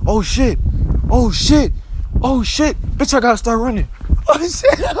 Oh, shit. Oh, shit. Oh, shit. Bitch, I gotta start running. Oh,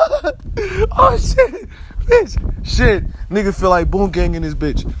 shit. Oh, shit. Bitch. Shit. Nigga feel like Boom Gang in this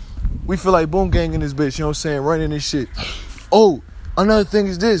bitch. We feel like Boom Gang in this bitch. You know what I'm saying? Running this shit. Oh, another thing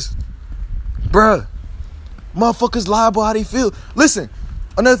is this. Bruh, motherfuckers lie about how they feel. Listen,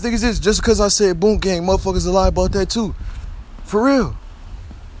 another thing is this, just because I said boom gang, motherfuckers lie about that too. For real.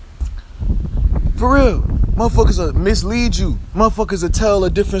 For real. Motherfuckers will mislead you. Motherfuckers will tell a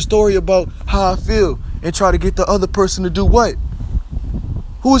different story about how I feel and try to get the other person to do what?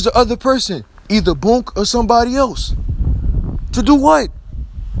 Who is the other person? Either Boonk or somebody else. To do what?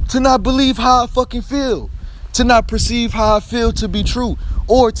 To not believe how I fucking feel. To not perceive how I feel to be true.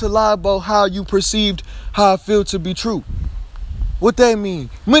 Or to lie about how you perceived how I feel to be true. What that mean?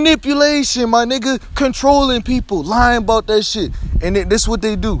 Manipulation, my nigga. Controlling people. Lying about that shit. And this what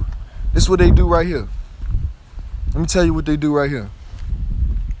they do. This what they do right here. Let me tell you what they do right here.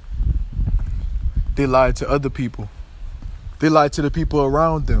 They lie to other people. They lie to the people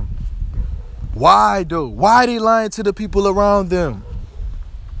around them. Why though? Why they lying to the people around them?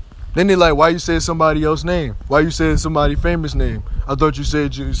 Then they like, why you said somebody else's name? Why you said somebody famous name? I thought you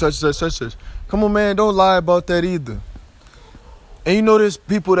said you such. Come on, man, don't lie about that either. And you know there's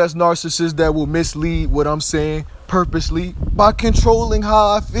people that's narcissists that will mislead what I'm saying purposely by controlling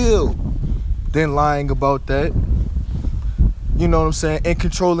how I feel. Then lying about that. You know what I'm saying? And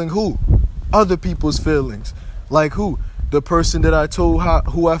controlling who? Other people's feelings. Like who? The person that I told how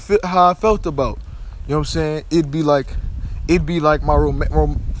I felt about. You know what I'm saying? It'd be like my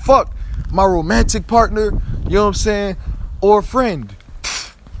my romantic partner, you know what I'm saying? Or friend.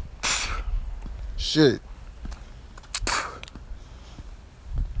 Shit.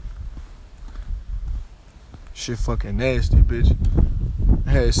 Shit fucking nasty, bitch.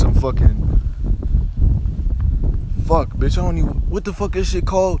 I had some fucking bitch. I don't even, what the fuck is shit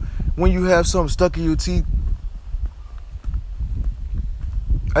called when you have something stuck in your teeth?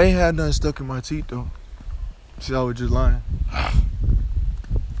 I ain't had nothing stuck in my teeth though. See, I was just lying.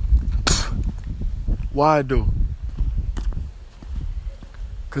 Why though?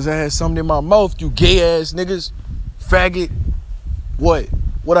 Cause I had something in my mouth, you gay ass niggas. Faggot. What?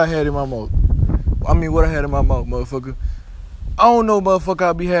 What I had in my mouth? I mean, what I had in my mouth, motherfucker. I don't know, motherfucker,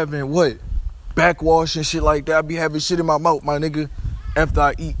 I be having what? Backwash and shit like that. I be having shit in my mouth, my nigga, after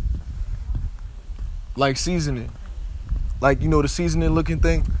I eat. Like seasoning. Like, you know, the seasoning looking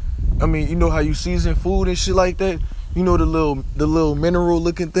thing. I mean, you know how you season food and shit like that? You know the little mineral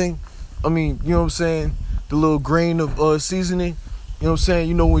looking thing? I mean, you know what I'm saying? The little grain of seasoning. You know what I'm saying?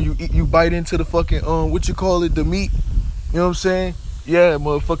 You know when you eat, you bite into the fucking, what you call it, the meat? You know what I'm saying? Yeah,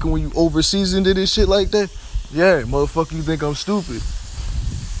 motherfucker, when you over seasoned it and shit like that. Yeah, motherfucker, you think I'm stupid.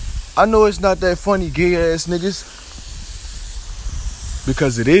 I know it's not that funny, gay ass niggas.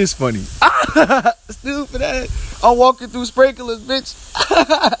 Because it is funny. Stupid ass. I'm walking through sprinklers, bitch.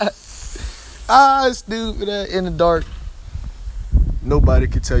 Stupid ass. In the dark. Nobody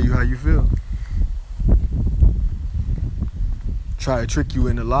can tell you how you feel. Try to trick you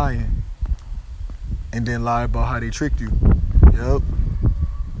into lying. And then lie about how they tricked you. Yup.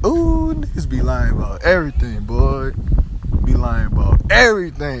 Ooh, niggas be lying about everything, boy. Be lying about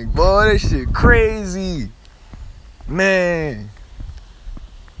everything, boy. That shit crazy. Man.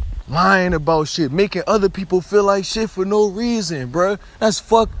 Lying about shit. Making other people feel like shit for no reason, bruh. That's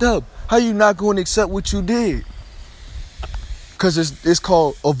fucked up. How you not going to accept what you did? Because it's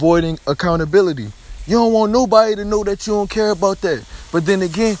called avoiding accountability. You don't want nobody to know that you don't care about that. But then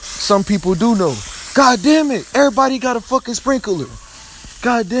again, some people do know. God damn it. Everybody got a fucking sprinkler.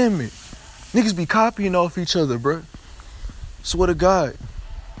 God damn it. Niggas be copying off each other, bruh. Swear to God.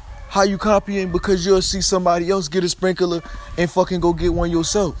 How you copying? Because you'll see somebody else get a sprinkler and fucking go get one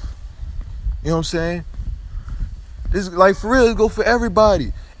yourself. You know what I'm saying? This like for real, go for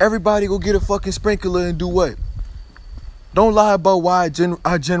everybody. Everybody go get a fucking sprinkler and do what? Don't lie about why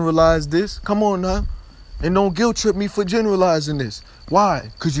I generalized this. Come on now. And don't guilt trip me for generalizing this. Why?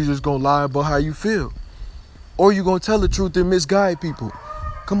 Because you just gonna lie about how you feel. Or you gonna tell the truth and misguide people.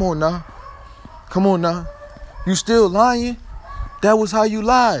 Come on now. Come on now. You still lying? That was how you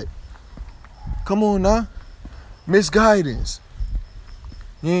lied. Come on now. Misguidance.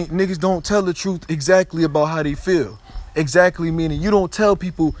 Niggas don't tell the truth exactly about how they feel. Exactly meaning you don't tell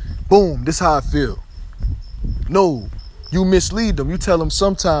people, boom, this how I feel. No, you mislead them. You tell them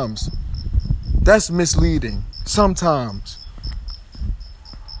sometimes. That's misleading. Sometimes.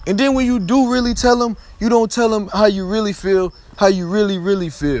 And then when you do really tell them, you don't tell them how you really feel, how you really, really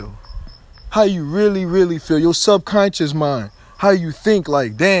feel. How you really, really feel. Your subconscious mind. How you think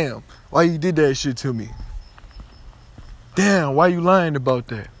like, damn, why you did that shit to me? Damn, why you lying about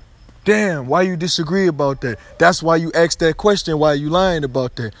that? Damn, why you disagree about that? That's why you asked that question, why you lying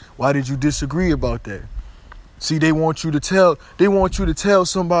about that? Why did you disagree about that? See, they want you to tell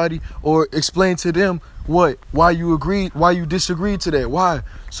somebody or explain to them why you disagreed to that. Why?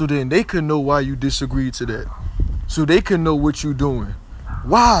 So then they can know why you disagreed to that. So they can know what you're doing.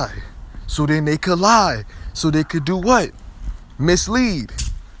 Why? So then they could lie. So they could do what? Mislead.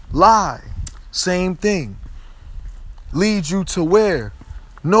 Lie. Same thing. Lead you to where?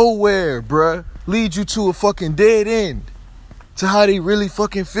 Nowhere, bruh. Lead you to a fucking dead end. To how they really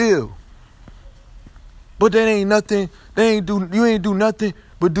fucking feel. But that ain't nothing. You ain't do nothing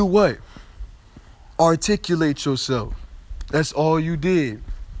but do what? Articulate yourself. That's all you did.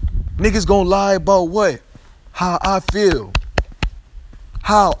 Niggas gonna lie about what? How I feel.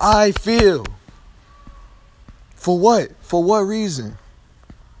 How I feel. For what? For what reason?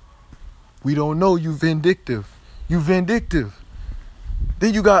 We don't know. You vindictive. You vindictive.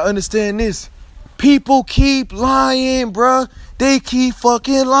 Then you gotta understand this. People keep lying, bruh. They keep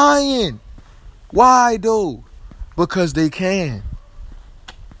fucking lying. Why though? Because they can.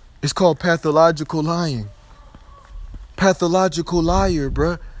 It's called pathological lying. Pathological liar,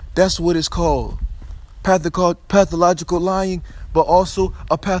 bruh. That's what it's called. Pathological lying, but also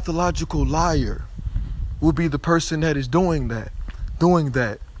a pathological liar will be the person that is doing that. I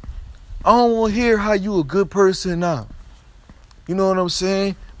don't want to hear how you a good person now. You know what I'm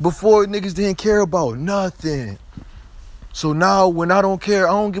saying? Before, niggas didn't care about nothing. So now when I don't care,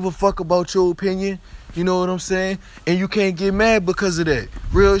 I don't give a fuck about your opinion. You know what I'm saying? And you can't get mad because of that.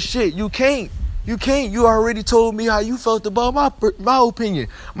 Real shit. You can't. You already told me how you felt about my opinion,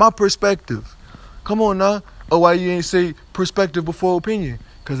 my perspective. Come on now. Oh, why you ain't say perspective before opinion?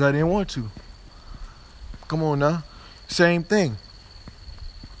 Because I didn't want to. Come on now. Same thing.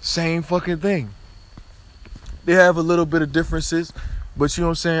 Same fucking thing. They have a little bit of differences, but you know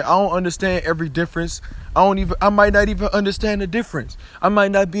what I'm saying? I don't understand every difference. I might not even understand the difference. I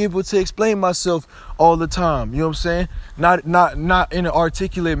might not be able to explain myself all the time. You know what I'm saying? Not in an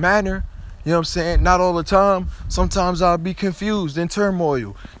articulate manner. You know what I'm saying? Not all the time. Sometimes I'll be confused in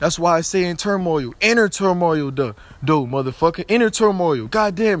turmoil. That's why I say in turmoil. Inner turmoil, though, motherfucker. Inner turmoil.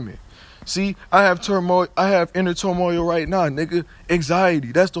 God damn it. See, I have turmoil. I have inner turmoil right now, nigga.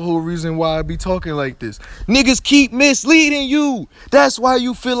 Anxiety. That's the whole reason why I be talking like this. Niggas keep misleading you. That's why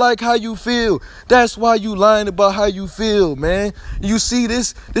you feel like how you feel. That's why you lying about how you feel, man. You see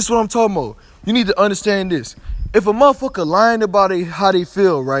this? This is what I'm talking about. You need to understand this. If a motherfucker lying about how they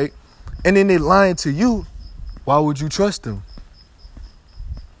feel, right? And then they lying to you, why would you trust them?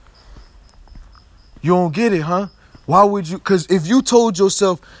 You don't get it, huh? Why would you? Because if you told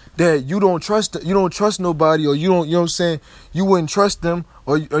yourself that you don't trust nobody, or you know what I'm saying, you wouldn't trust them,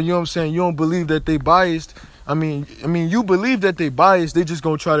 or you know what I'm saying, you don't believe that they biased. I mean, you believe that they biased. They just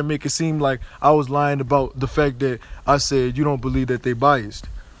gonna try to make it seem like I was lying about the fact that I said you don't believe that they biased.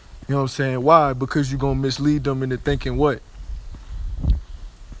 You know what I'm saying? Why? Because you're gonna mislead them into thinking what?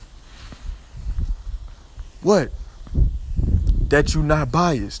 What? That you not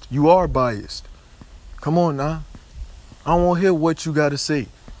biased. You are biased. Come on now. I don't want to hear what you got to say.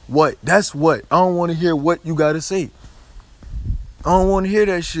 What? That's what. I don't want to hear what you got to say. I don't want to hear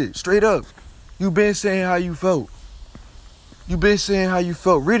that shit. Straight up. You been saying how you felt. You been saying how you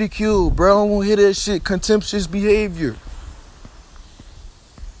felt. Ridicule, bro. I don't want to hear that shit. Contemptuous behavior.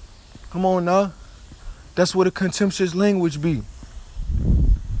 Come on now. That's what a contemptuous language be.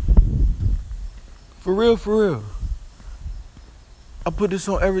 For real. I put this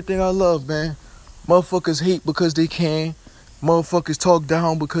on everything I love, man. Motherfuckers hate because they can. Motherfuckers talk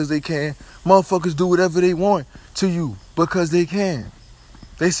down because they can. Motherfuckers do whatever they want to you because they can.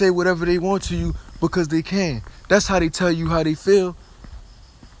 They say whatever they want to you because they can. That's how they tell you how they feel.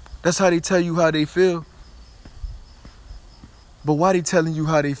 That's how they tell you how they feel. But why they telling you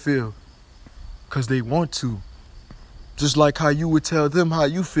how they feel? Because they want to. Just like how you would tell them how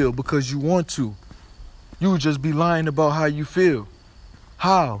you feel because you want to. You would just be lying about how you feel.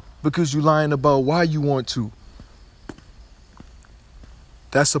 How? Because you lying about why you want to.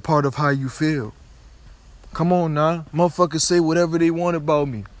 That's a part of how you feel. Come on now. Motherfuckers say whatever they want about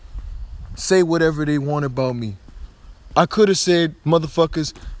me. Say whatever they want about me. I could have said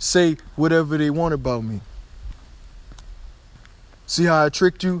motherfuckers say whatever they want about me. See how I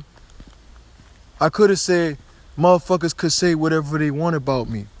tricked you? I could have said motherfuckers could say whatever they want about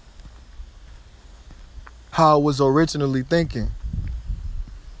me. How I was originally thinking.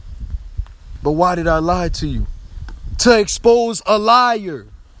 But why did I lie to you? To expose a liar.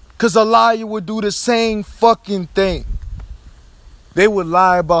 Because a liar would do the same fucking thing. They would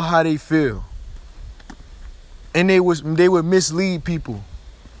lie about how they feel. And they would mislead people.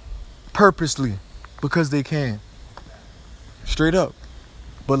 Purposely. Because they can. Straight up.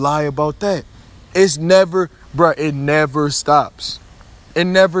 But lie about that. It's never Bruh, it never stops. It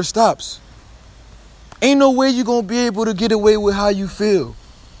never stops. Ain't no way you gonna be able to get away with how you feel,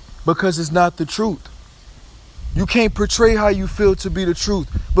 because it's not the truth. You can't portray how you feel to be the truth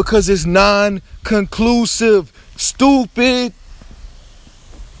because it's non-conclusive. Stupid.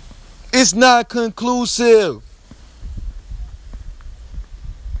 It's not conclusive.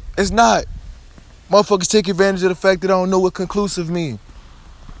 It's not. Motherfuckers take advantage of the fact that I don't know what conclusive means.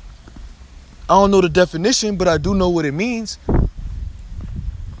 I don't know the definition, but I do know what it means.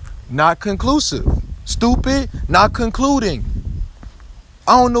 Not conclusive. Stupid. Not concluding.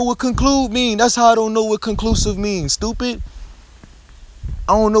 I don't know what conclude means. That's how I don't know what conclusive means. Stupid.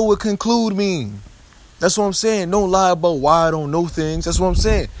 I don't know what conclude means. That's what I'm saying. Don't lie about why I don't know things. That's what I'm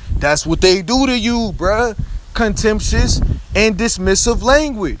saying. That's what they do to you, bruh. Contemptuous and dismissive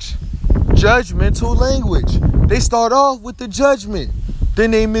language. Judgmental language. They start off with the judgment.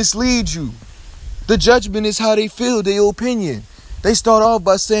 Then they mislead you. The judgment is how they feel, their opinion. They start off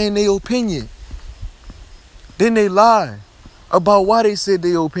by saying their opinion. Then they lie about why they said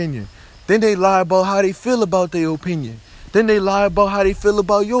their opinion. Then they lie about how they feel about their opinion. Then they lie about how they feel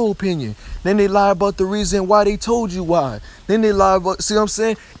about your opinion. Then they lie about the reason why they told you why. Then they lie about, see what I'm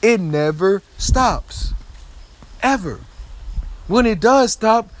saying? It never stops. Ever. When it does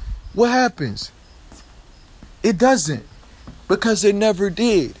stop, what happens? It doesn't. Because it never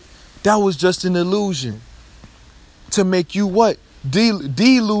did. That was just an illusion. To make you what?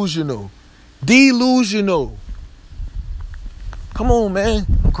 Delusional. Delusional. Come on, man.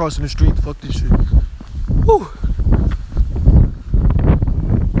 I'm crossing the street. Fuck this shit. Whew.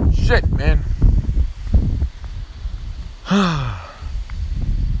 Shit, man.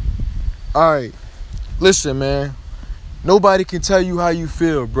 Alright. Listen, man. Nobody can tell you how you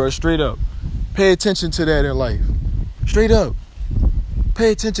feel, bro. Straight up. Pay attention to that in life. Straight up.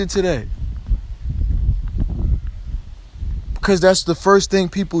 Pay attention to that. Because that's the first thing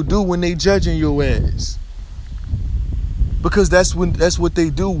people do when they judging your ass. Because that's what they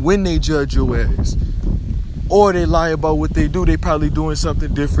do when they judge your ass. Or they lie about what they do. They probably doing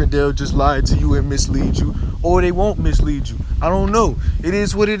something different. They'll just lie to you and mislead you. Or they won't mislead you. I don't know. It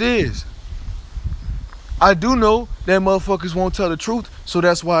is what it is. I do know that motherfuckers won't tell the truth. So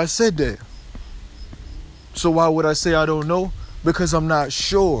that's why I said that. So why would I say I don't know? Because I'm not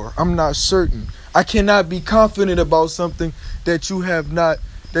sure. I'm not certain. I cannot be confident about something that you have not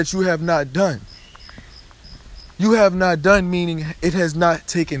done. You have not done, meaning it has not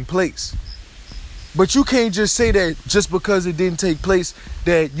taken place. But you can't just say that just because it didn't take place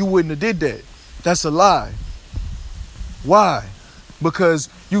that you wouldn't have did that. That's a lie. Why? Because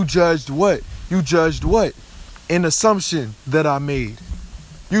you judged what? You judged what? An assumption that I made.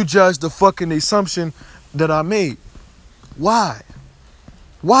 You judged the fucking assumption that I made. Why?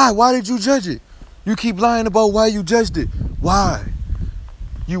 Why? Why did you judge it? You keep lying about why you judged it. Why?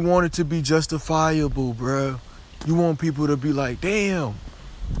 You want it to be justifiable, bruh. You want people to be like, damn,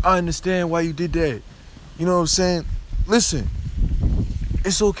 I understand why you did that. You know what I'm saying? Listen,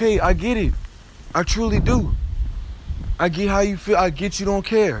 it's okay. I get it. I truly do. I get how you feel. I get you don't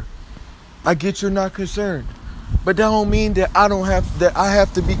care. I get you're not concerned. But that don't mean that I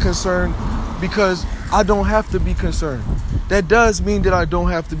have to be concerned because I don't have to be concerned. That does mean that I don't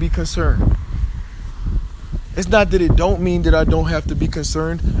have to be concerned. It's not that it don't mean that I don't have to be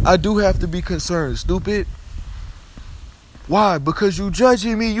concerned. I do have to be concerned, stupid. Why? Because you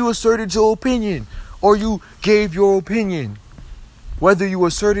judging me, you asserted your opinion. Or you gave your opinion. Whether you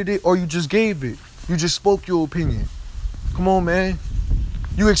asserted it or you just gave it. You just spoke your opinion. Come on, man.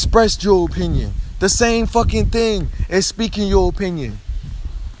 You expressed your opinion. The same fucking thing as speaking your opinion.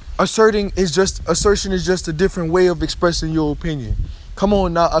 Assertion is just a different way of expressing your opinion. Come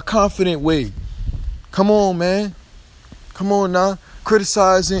on now, a confident way. Come on, man. Come on now.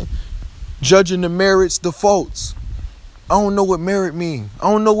 Criticizing, judging the merits, the faults. I don't know what merit mean. I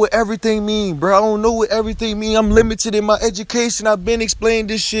don't know what everything mean, bro. I don't know what everything mean. I'm limited in my education. I've been explaining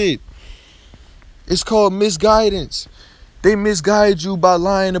this shit. It's called misguidance. They misguide you by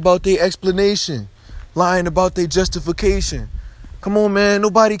lying about their explanation, lying about their justification. Come on, man.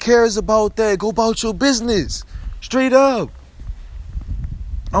 Nobody cares about that. Go about your business. Straight up.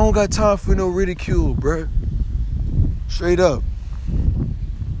 I don't got time for no ridicule, bruh. Straight up.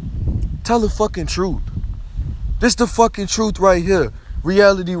 Tell the fucking truth. This the fucking truth right here.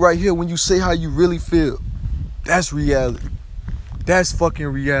 Reality right here when you say how you really feel. That's reality. That's fucking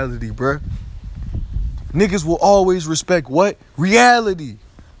reality, bruh. Niggas will always respect what? Reality.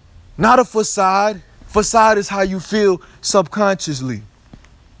 Not a facade. Facade is how you feel subconsciously.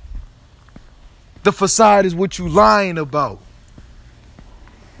 The facade is what you lying about.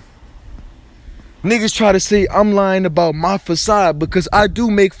 Niggas try to say I'm lying about my facade because I do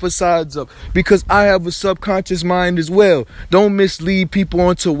make facades up. Because I have a subconscious mind as well. Don't mislead people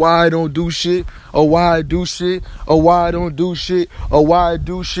onto why I don't do shit, or why I do shit, or why I don't do shit, or why I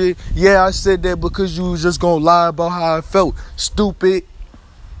do shit. Yeah, I said that because you was just gonna lie about how I felt. Stupid.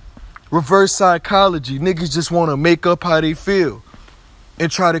 Reverse psychology. Niggas just wanna make up how they feel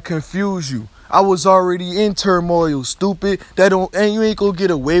and try to confuse you. I was already in turmoil, stupid. And you ain't gonna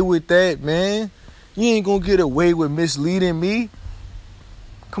get away with that, man. You ain't gonna get away with misleading me.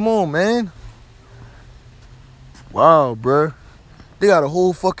 Come on, man. Wow, bruh. They got a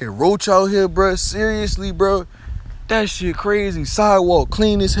whole fucking roach out here, bruh. Seriously, bruh. That shit crazy. Sidewalk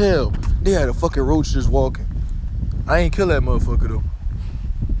clean as hell. They had a fucking roach just walking. I ain't kill that motherfucker, though.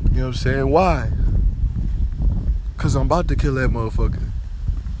 You know what I'm saying? Why? Because I'm about to kill that motherfucker.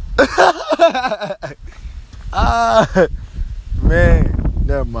 Man.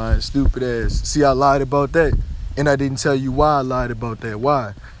 Never mind, stupid ass. See, I lied about that, and I didn't tell you why I lied about that.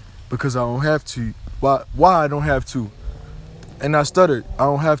 Why? Because I don't have to. Why I don't have to? And I stuttered. I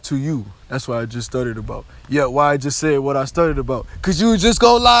don't have to you. That's why I just stuttered about. Yeah, why I just said what I stuttered about. Because you just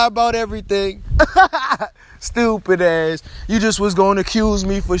gonna lie about everything. Stupid ass. You just was gonna accuse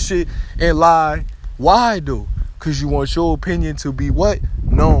me for shit and lie. Why though? Because you want your opinion to be what?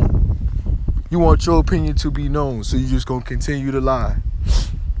 Known. You want your opinion to be known, so you just gonna continue to lie.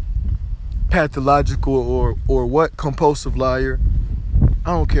 Pathological or what? Compulsive liar.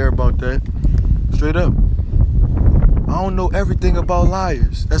 I don't care about that. Straight up. I don't know everything about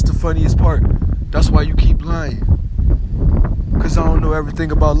liars. That's the funniest part. That's why you keep lying. Because I don't know everything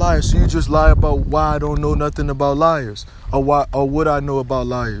about liars. So you just lie about why I don't know nothing about liars. Or what I know about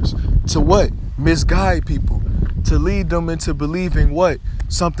liars. To what? Misguide people. To lead them into believing what?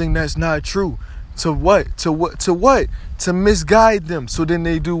 Something that's not true. To what? To what? To misguide them. So then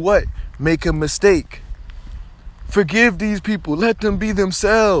they do what? Make a mistake. Forgive these people. Let them be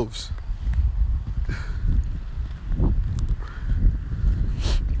themselves.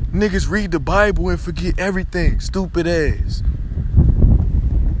 Niggas read the Bible and forget everything. Stupid ass.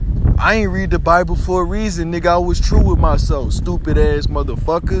 I ain't read the Bible for a reason, nigga. I was true with myself. Stupid ass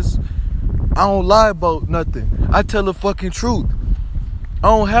motherfuckers. I don't lie about nothing. I tell the fucking truth. I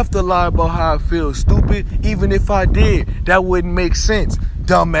don't have to lie about how I feel, stupid. Even if I did, that wouldn't make sense,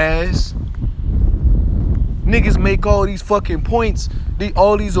 dumbass. Niggas make all these fucking points,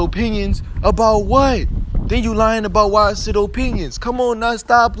 all these opinions about what? Then you lying about why I said opinions. Come on now,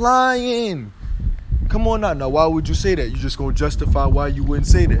 stop lying. Come on now. Now, why would you say that? You just gonna justify why you wouldn't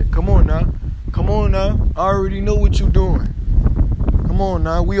say that. Come on now. Come on now. I already know what you doing. Come on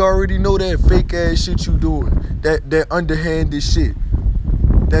now. We already know that fake ass shit you doing. That underhanded shit.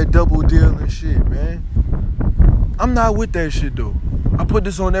 That double dealing shit, man. I'm not with that shit, though. I put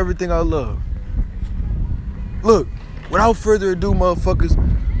this on everything I love. Look, without further ado, motherfuckers,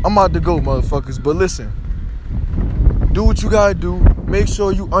 I'm about to go, motherfuckers. But listen, do what you gotta do. Make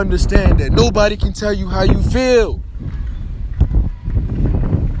sure you understand that nobody can tell you how you feel.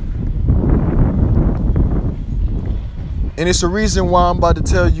 And it's a reason why I'm about to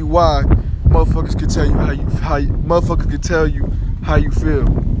tell you why motherfuckers can tell you motherfuckers can tell you how you feel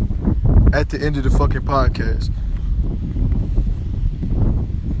at the end of the fucking podcast.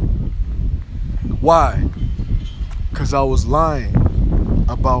 Why? Because I was lying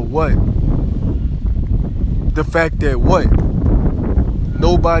about what? The fact that what?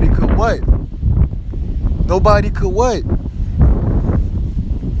 Nobody could what? Nobody could what?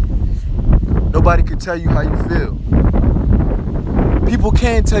 Nobody could tell you how you feel. People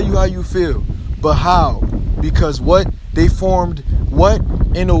can tell you how you feel, but how? Because what? They formed what?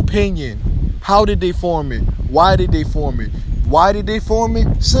 An opinion. How did they form it? Why did they form it? Why did they form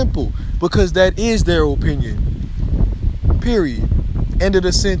it? Simple. Because that is their opinion. Period. End of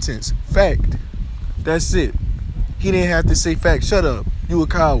the sentence. Fact. That's it. He didn't have to say fact. Shut up. You a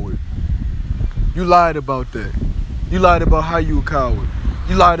coward. You lied about that. You lied about how you a coward.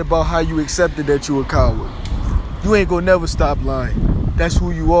 You lied about how you accepted that you a coward. You ain't gonna never stop lying. That's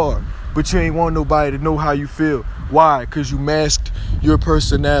who you are. But you ain't want nobody to know how you feel. Why? Because you masked your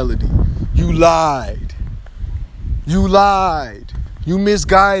personality. You lied. You lied. You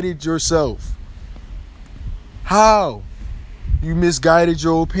misguided yourself. How? You misguided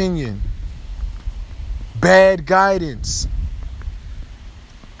your opinion. Bad guidance.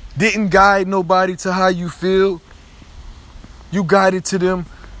 Didn't guide nobody to how you feel. You guided to them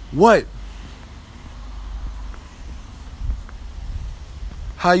what?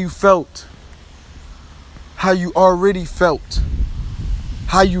 How you felt. How you already felt.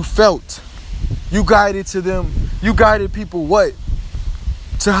 How you felt. You guided to them. You guided people what?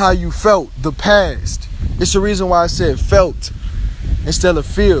 to how you felt, the past. It's the reason why I said felt instead of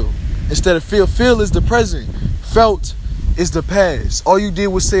feel. Instead of feel. Feel is the present. Felt is the past. All you did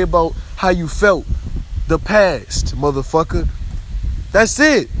was say about how you felt, the past, motherfucker. That's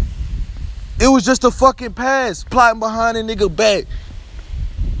it. It was just a fucking past. Plotting behind a nigga back.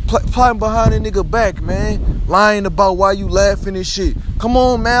 Plotting behind a nigga back, man. Lying about why you laughing and shit. Come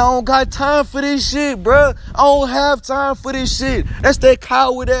on, man. I don't got time for this shit, bruh. I don't have time for this shit. That's that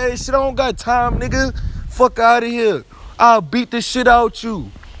coward ass shit. I don't got time, nigga. Fuck out of here. I'll beat the shit out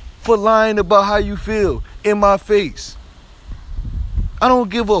you for lying about how you feel in my face. I don't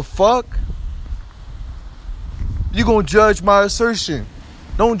give a fuck. You gonna judge my assertion.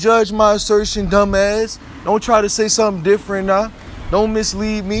 Don't judge my assertion, dumbass. Don't try to say something different now. Don't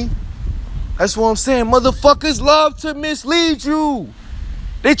mislead me. That's what I'm saying. Motherfuckers love to mislead you.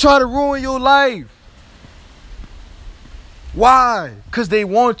 They try to ruin your life. Why? Because they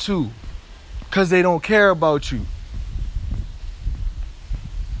want to. Because they don't care about you.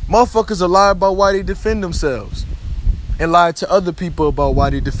 Motherfuckers will lie about why they defend themselves. And lie to other people about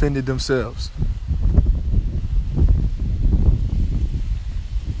why they defended themselves.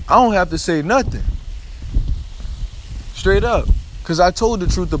 I don't have to say nothing. Straight up. Because I told the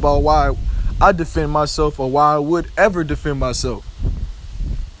truth about why I defend myself or why I would ever defend myself.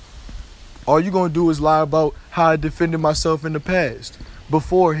 All you gonna do is lie about how I defended myself in the past,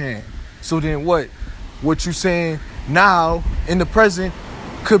 beforehand. So then what? What you saying now in the present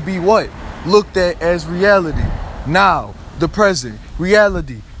could be what? Looked at as reality. Now, the present.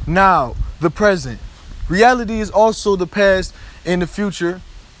 Reality. Now, the present. Reality is also the past and the future.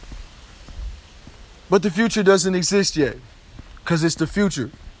 But the future doesn't exist yet. Because it's the future.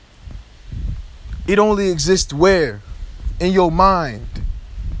 It only exists where? In your mind.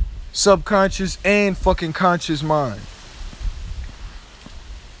 Subconscious and fucking conscious mind.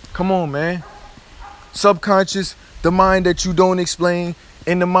 Come on, man. Subconscious, the mind that you don't explain,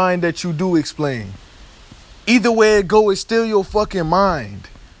 and the mind that you do explain. Either way it go, it's still your fucking mind.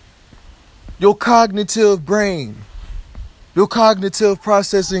 Your cognitive brain. Your cognitive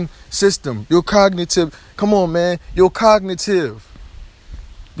processing system. Your cognitive, come on, man. Your cognitive.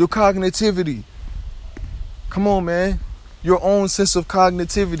 Your cognitivity. Come on, man. Your own sense of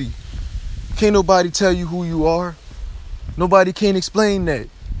cognitivity. Can't nobody tell you who you are. Nobody can explain that.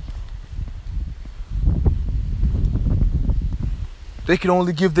 They can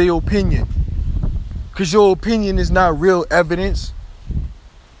only give their opinion. Because your opinion is not real evidence.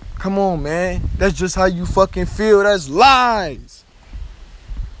 Come on, man. That's just how you fucking feel. That's lies.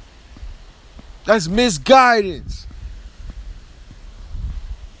 That's misguidance.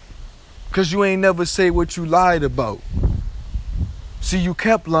 Because you ain't never say what you lied about. See, you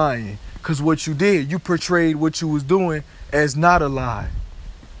kept lying. Because what you did, you portrayed what you was doing as not a lie.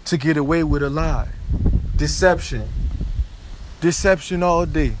 To get away with a lie. Deception. Deception all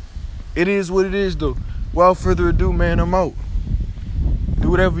day. It is what it is, though. Without further ado, man, I'm out. Do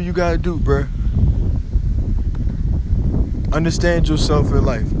whatever you gotta do, bruh. Understand yourself in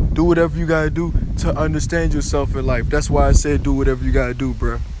life. Do whatever you gotta do to understand yourself in life. That's why I said do whatever you gotta do,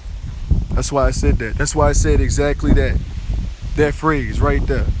 bruh. That's why I said that. That's why I said exactly that. That phrase right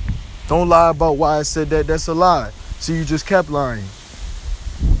there. Don't lie about why I said that. That's a lie. See, you just kept lying.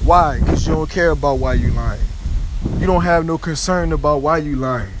 Why? Because you don't care about why you lying. You don't have no concern about why you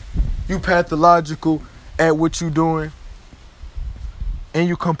lying. You pathological at what you doing. And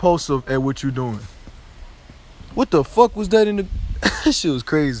you compulsive at what you doing. What the fuck was that in the... That shit was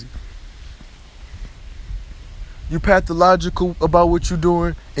crazy. You pathological about what you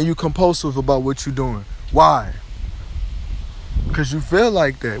doing. And you compulsive about what you doing. Why? Because you feel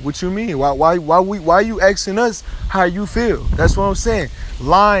like that. What you mean? Why you asking us how you feel? That's what I'm saying.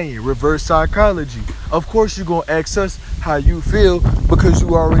 Lying, reverse psychology. Of course you gonna ask us how you feel because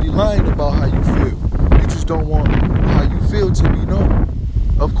you already lying about how you feel. You just don't want how you feel to be known.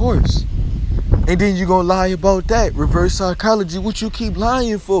 Of course. And then you gonna lie about that. Reverse psychology. What you keep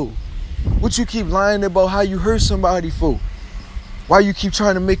lying for? What you keep lying about how you hurt somebody for? Why you keep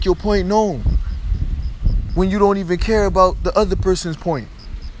trying to make your point known? When you don't even care about the other person's point.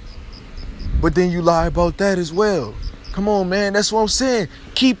 But then you lie about that as well. Come on, man. That's what I'm saying.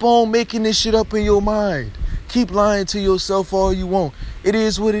 Keep on making this shit up in your mind. Keep lying to yourself all you want. It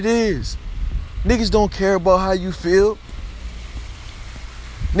is what it is. Niggas don't care about how you feel.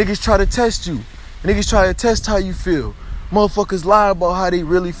 Niggas try to test you. Niggas try to test how you feel. Motherfuckers lie about how they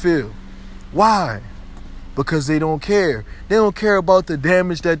really feel. Why? Because they don't care. They don't care about the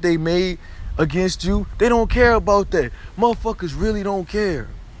damage that they made against you. They don't care about that. Motherfuckers really don't care.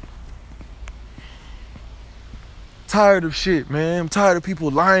 Tired of shit, man. I'm tired of people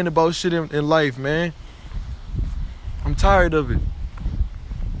lying about shit in life, man. I'm tired of it.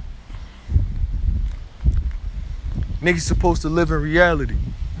 Niggas supposed to live in reality.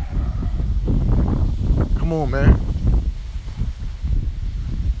 Come on, man.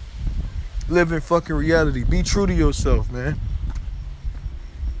 Live in fucking reality. Be true to yourself, man.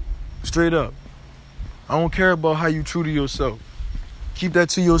 Straight up. I don't care about how you true to yourself. Keep that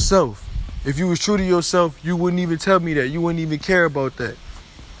to yourself. If you was true to yourself, you wouldn't even tell me that. You wouldn't even care about that.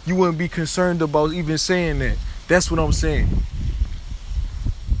 You wouldn't be concerned about even saying that. That's what I'm saying.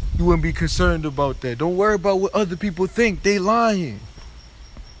 You wouldn't be concerned about that. Don't worry about what other people think. They lying.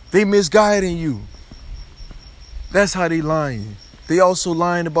 They misguiding you. That's how they lying. They also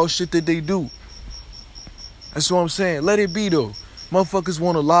lying about shit that they do. That's what I'm saying. Let it be though. Motherfuckers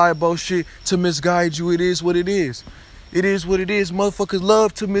want to lie about shit to misguide you. It is what it is. It is what it is. Motherfuckers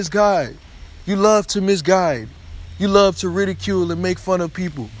love to misguide. You love to misguide. You love to ridicule and make fun of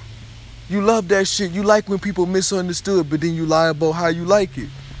people. You love that shit. You like when people misunderstood, but then you lie about how you like it.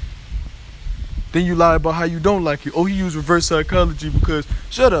 Then you lie about how you don't like it. Oh, he used reverse psychology because...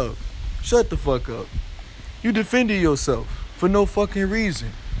 Shut up. Shut the fuck up. You defended yourself for no fucking reason.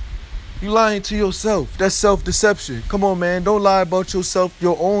 You lying to yourself. That's self-deception. Come on, man. Don't lie about yourself,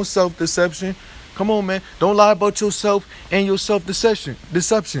 your own self-deception. Come on, man. Don't lie about yourself and your self-deception.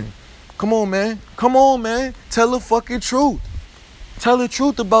 Come on, man. Come on, man. Tell the fucking truth. Tell the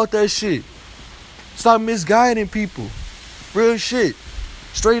truth about that shit. Stop misguiding people. Real shit.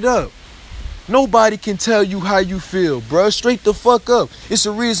 Straight up. Nobody can tell you how you feel, bruh. Straight the fuck up. It's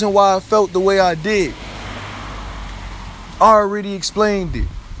a reason why I felt the way I did. I already explained it.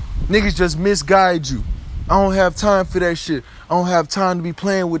 Niggas just misguide you. I don't have time for that shit. I don't have time to be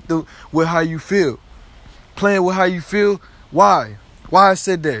playing with how you feel. Playing with how you feel? Why? Why I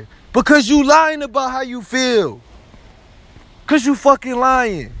said that? Because you lying about how you feel. Because you fucking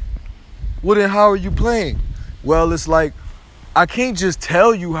lying. Well, then how are you playing? Well, it's like, I can't just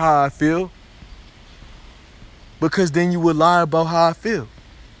tell you how I feel. Because then you would lie about how I feel.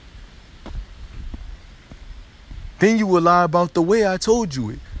 Then you would lie about the way I told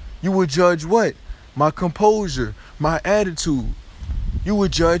you it. You would judge what? My composure, my attitude. You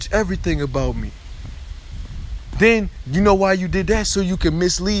would judge everything about me. Then, you know why you did that? So you can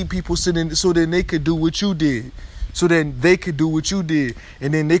mislead people so then they could do what you did. So then they could do what you did.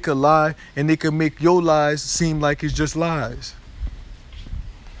 And then they could lie and they could make your lies seem like it's just lies.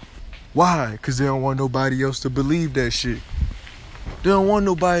 Why? Because they don't want nobody else to believe that shit. They don't want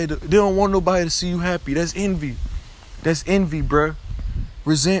nobody to see you happy. That's envy. That's envy, bruh.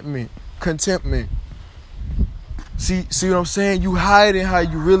 Resentment. Contentment. See what I'm saying? You hiding how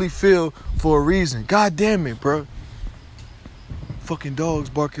you really feel for a reason. God damn it, bruh. Fucking dogs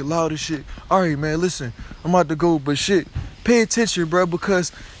barking loud as shit. Alright, man, listen. I'm about to go, but shit. Pay attention, bro,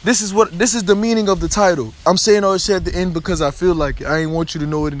 because this is the meaning of the title. I'm saying all this shit at the end because I feel like it. I ain't want you to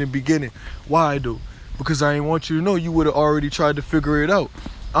know it in the beginning. Why, though? Because I ain't want you to know. You would have already tried to figure it out.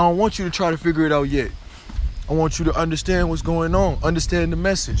 I don't want you to try to figure it out yet. I want you to understand what's going on. Understand the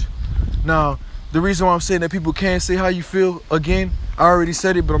message. Now, the reason why I'm saying that people can't say how you feel again, I already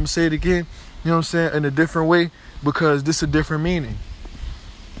said it, but I'm going to say it again, you know what I'm saying, in a different way, because this is a different meaning.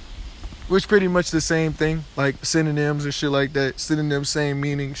 Which pretty much the same thing, like synonyms and shit like that. Synonyms, same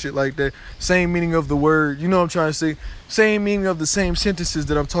meaning, shit like that. Same meaning of the word, you know what I'm trying to say? Same meaning of the same sentences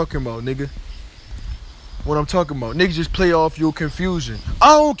that I'm talking about, nigga. What I'm talking about. Niggas just play off your confusion. I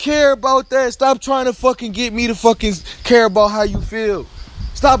don't care about that. Stop trying to fucking get me to fucking care about how you feel.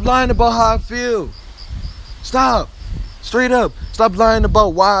 Stop lying about how I feel. Stop. Straight up. Stop lying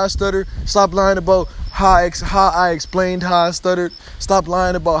about why I stutter. Stop lying about how I explained how I stuttered. Stop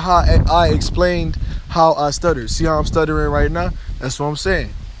lying about how I explained how I stuttered. See how I'm stuttering right now? That's what I'm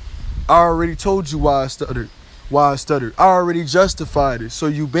saying. I already told you why I stuttered. I already justified it. So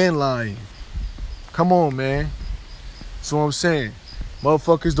you been lying. Come on, man. That's what I'm saying.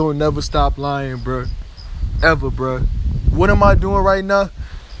 Motherfuckers don't never stop lying, bruh. Ever, bruh. What am I doing right now?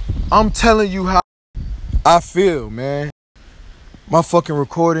 I'm telling you how I feel, man. My fucking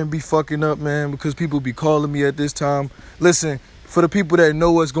recording be fucking up, man, because people be calling me at this time. Listen, for the people that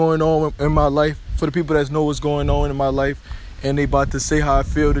know what's going on in my life, and they about to say how I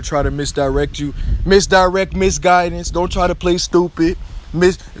feel to try to misdirect you. Misguidance. Don't try to play stupid.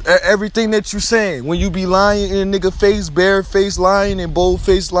 Everything that you saying. When you be lying in a nigga face, bare face lying and bold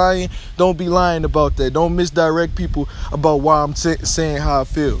face lying, don't be lying about that. Don't misdirect people about why I'm saying how I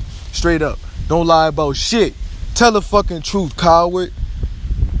feel. Straight up. Don't lie about shit. Tell the fucking truth, coward.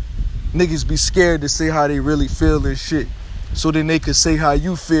 Niggas be scared to say how they really feel and shit. So then they could say how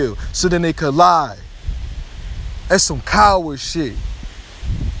you feel. So then they could lie. That's some coward shit.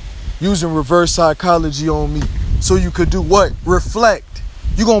 Using reverse psychology on me. So you could do what? Reflect.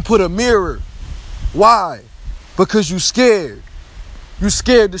 You gonna put a mirror. Why? Because you scared. You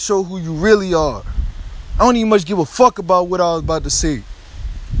scared to show who you really are. I don't even much give a fuck about what I was about to say.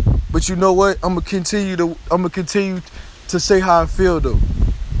 But you know what? I'm gonna continue to say how I feel though.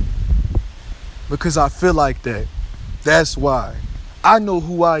 Because I feel like that. That's why. I know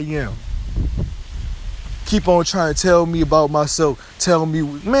who I am. Keep on trying to tell me about myself. Tell me,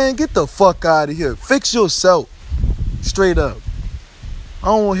 man, get the fuck out of here. Fix yourself. Straight up. I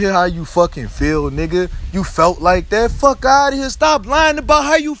don't want to hear how you fucking feel, nigga. You felt like that. Fuck out of here. Stop lying about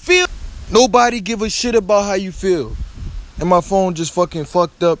how you feel. Nobody give a shit about how you feel. And my phone just fucking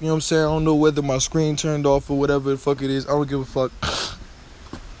fucked up. You know what I'm saying? I don't know whether my screen turned off or whatever the fuck it is. I don't give a fuck.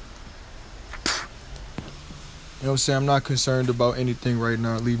 You know what I'm saying? I'm not concerned about anything right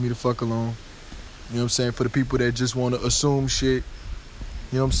now. Leave me the fuck alone. You know what I'm saying? For the people that just want to assume shit.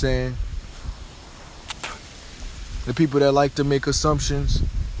 You know what I'm saying? The people that like to make assumptions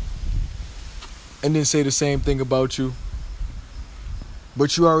and then say the same thing about you.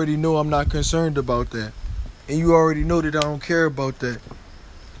 But you already know I'm not concerned about that. And you already know that I don't care about that.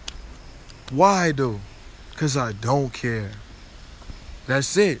 Why though? Because I don't care.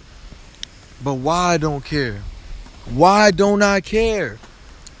 That's it. But why I don't care? Why don't I care?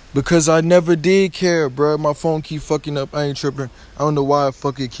 Because I never did care, bro. My phone keep fucking up. I ain't tripping. I don't know why I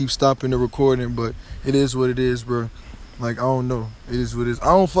fucking keep stopping the recording, but it is what it is, bro. Like, I don't know. It is what it is. I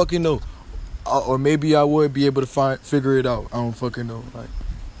don't fucking know. Or maybe I would be able to figure it out. I don't fucking know. Like,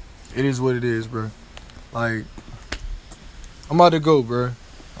 it is what it is, bro. Like, I'm about to go, bro.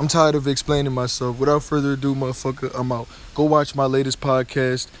 I'm tired of explaining myself. Without further ado, motherfucker, I'm out. Go watch my latest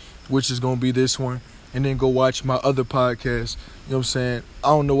podcast, which is going to be this one. And then go watch my other podcast. You know what I'm saying? I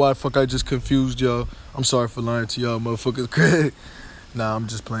don't know why the fuck I just confused y'all. I'm sorry for lying to y'all, motherfuckers. Nah, I'm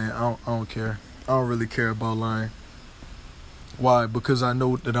just playing. I don't care. I don't really care about lying. Why? Because I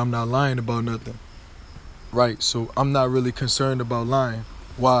know that I'm not lying about nothing. Right, so I'm not really concerned about lying.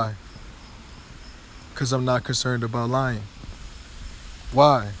 Why? Because I'm not concerned about lying.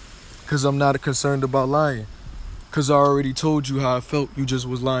 Why? Because I'm not concerned about lying. Because I already told you how I felt. You just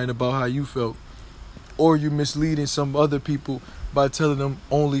was lying about how you felt. Or you misleading some other people by telling them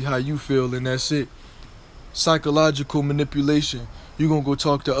only how you feel, and that's it. Psychological manipulation. You're going to go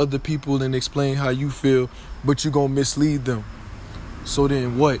talk to other people and explain how you feel, but you're going to mislead them. So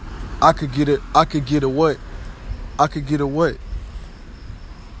then what? I could get a what?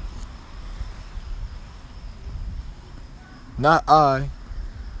 Not I,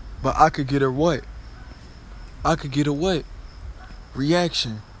 but I could get a what? I could get a what?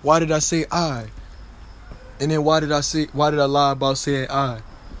 Reaction. Why did I say I? And then why did I lie about saying I?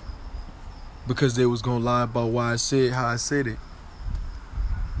 Because they was gonna lie about why I said how I said it.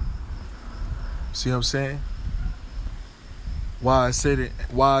 See what I'm saying? Why I said it,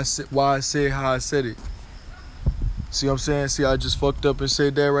 why I said how I said it. See what I'm saying? See, I just fucked up and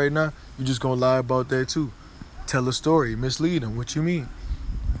said that right now. You just gonna lie about that too. Tell a story, mislead them. What you mean?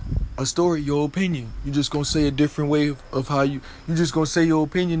 A story, your opinion. You just gonna say a different way of how you just gonna say your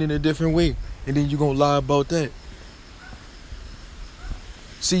opinion in a different way. And then you gonna lie about that.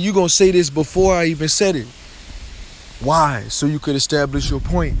 See, you gonna say this before I even said it. Why? So you could establish your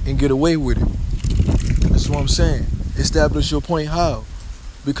point and get away with it. That's what I'm saying. Establish your point how?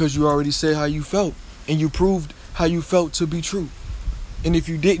 Because you already said how you felt. And you proved how you felt to be true. And if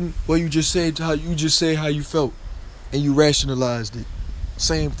you didn't, well, you just said how you felt. And you rationalized it.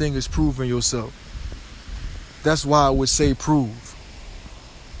 Same thing as proving yourself. That's why I would say prove.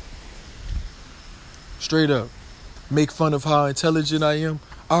 Straight up. Make fun of how intelligent I am.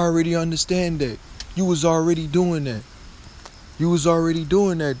 I already understand that. You was already doing that.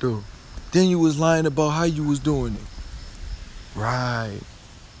 Though. Then you was lying about how you was doing it. Right.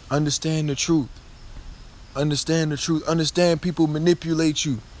 Understand the truth. Understand people manipulate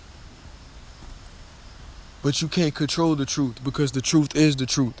you. But you can't control the truth because the truth is the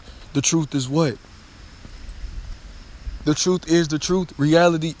truth. The truth is what? The truth is the truth.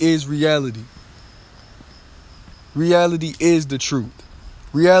 Reality is reality. Reality is the truth.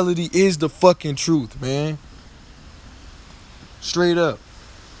 Reality is the fucking truth, man. Straight up.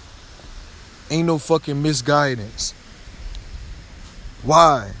 Ain't no fucking misguidance.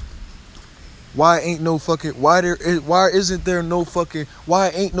 Why? Why ain't no fucking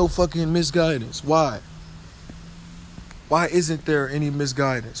misguidance? Why? Why isn't there any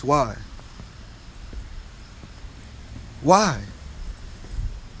misguidance? Why? Why?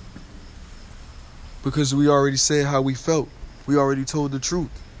 Because we already said how we felt. We already told the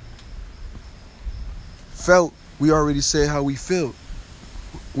truth. Felt We already said how we feel.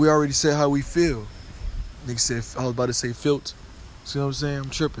 We already said how we feel. Nigga said, I was about to say felt. See what I'm saying? I'm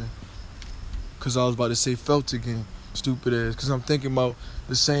tripping. Because I was about to say felt again. Stupid ass. Because I'm thinking about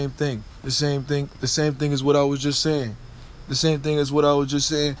the same thing. The same thing is what I was just saying. The same thing as what I was just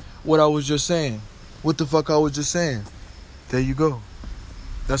saying. What I was just saying. What the fuck I was just saying. There you go.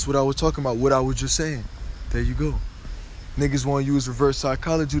 That's what I was talking about. What I was just saying. There you go. Niggas want to use reverse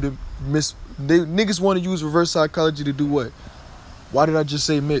psychology to niggas want to use reverse psychology to do what? Why did I just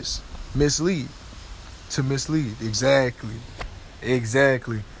say mislead? To mislead. Exactly.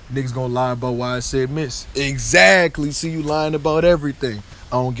 Niggas gonna lie about why I said miss. Exactly. See, you lying about everything.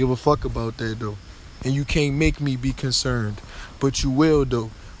 I don't give a fuck about that though. And you can't make me be concerned. But you will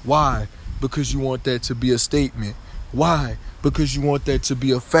though. Why? Because you want that to be a statement. Why? Because you want that to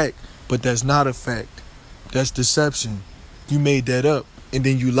be a fact. But that's not a fact. That's deception. You made that up. And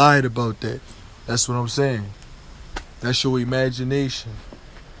then you lied about that. That's what I'm saying. That's your imagination.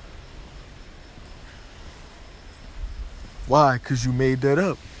 Why? Because you made that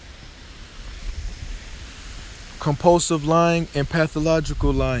up. Compulsive lying and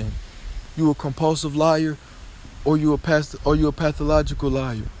pathological lying. You a compulsive liar or you a pathological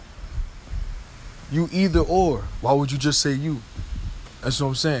liar? You either or. Why would you just say you? That's what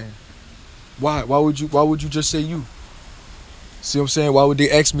I'm saying. Why? Why would you just say you? See what I'm saying? Why would they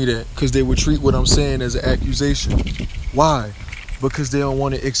ask me that? Because they would treat what I'm saying as an accusation. Why? Because they don't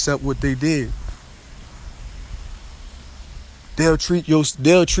want to accept what they did. They'll treat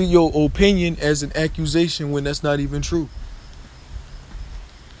your opinion as an accusation when that's not even true.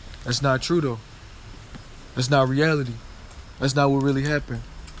 That's not true though. That's not reality. That's not what really happened.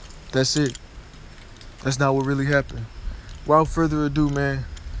 That's it. That's not what really happened. Without further ado, man,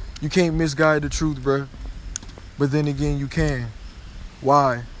 you can't misguide the truth, bruh. But then again, you can.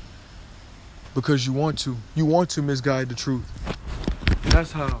 Why? Because you want to. You want to misguide the truth.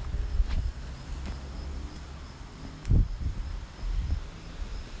 That's how.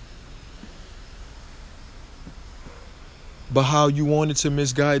 But how you wanted to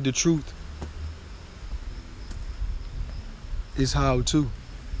misguide the truth is how to.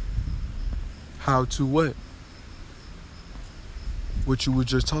 How to what? What you were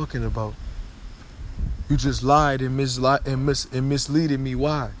just talking about. You just lied and misleaded me.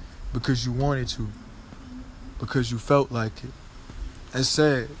 Why? Because you wanted to. Because you felt like it. That's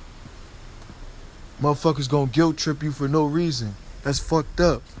sad. Motherfuckers gonna guilt trip you for no reason. That's fucked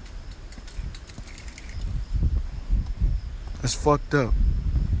up. That's fucked up.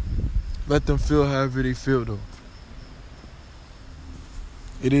 Let them feel however they feel though.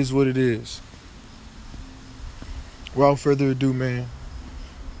 It is what it is. Without further ado, man,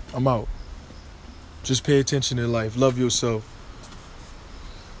 I'm out. Just pay attention in life. Love yourself.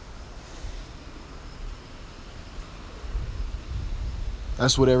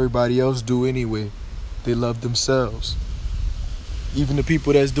 That's what everybody else do anyway. They love themselves. Even the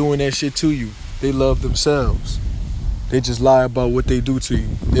people that's doing that shit to you, they love themselves. They just lie about what they do to you.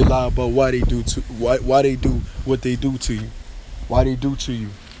 They lie about why they do why they do what they do to you. Why they do to you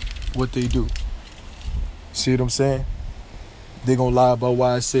what they do. See what I'm saying? They gonna lie about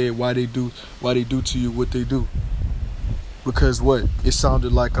why I said why they do to you what they do. Because what? It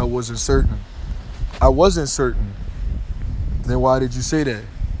sounded like I wasn't certain. I wasn't certain. Then why did you say that?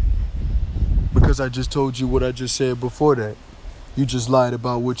 Because I just told you what I just said before that. You just lied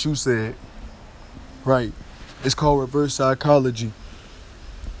about what you said. Right. It's called reverse psychology.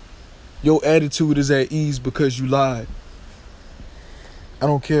 Your attitude is at ease because you lied. I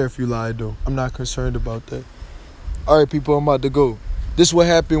don't care if you lied though. I'm not concerned about that. All right, people, I'm about to go. This is what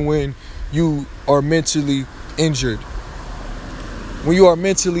happened when you are mentally injured. When you are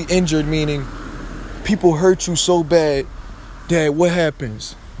mentally injured, meaning people hurt you so bad that what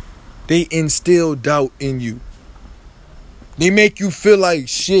happens? They instill doubt in you. They make you feel like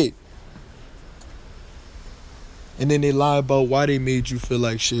shit. And then they lie about why they made you feel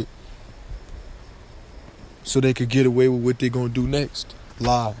like shit. So they could get away with what they're going to do next.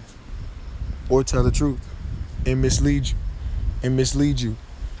 Lie. Or tell the truth. And mislead you. And mislead you.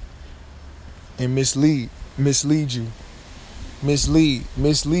 And mislead you.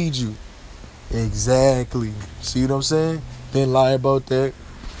 Mislead you. Exactly. See what I'm saying? Then lie about that.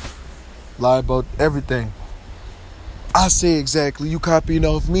 Lie about everything. I say exactly. You copying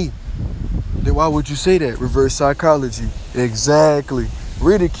off me. Then why would you say that? Reverse psychology. Exactly.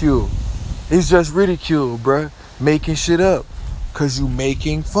 Ridicule. It's just ridicule, bruh. Making shit up. Because you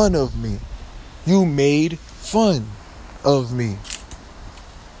making fun of me. You made fun of me.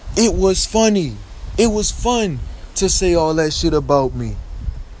 It was funny. It was fun to say all that shit about me.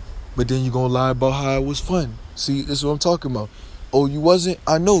 But then you gonna lie about how it was fun. See, this is what I'm talking about. Oh, you wasn't?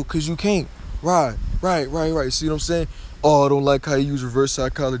 I know, because you can't. Right. See what I'm saying? Oh, I don't like how you use reverse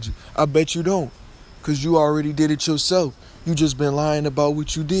psychology. I bet you don't, because you already did it yourself. You just been lying about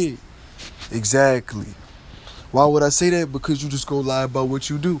what you did. Exactly. Why would I say that? Because you just gonna lie about what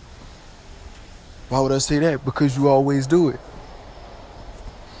you do. Why would I say that? Because you always do it.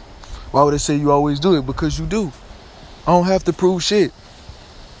 Why would I say you always do it? Because you do. I don't have to prove shit.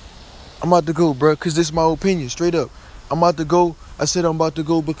 I'm about to go, bro, because this is my opinion, straight up. I'm about to go. I said I'm about to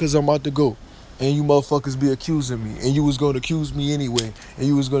go because I'm about to go. And you motherfuckers be accusing me. And you was going to accuse me anyway. And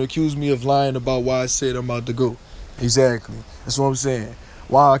you was going to accuse me of lying about why I said I'm about to go. Exactly. That's what I'm saying.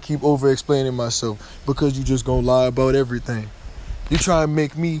 Why I keep over-explaining myself. Because you just going to lie about everything. You try and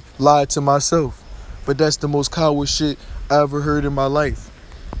make me lie to myself. But that's the most coward shit I ever heard in my life.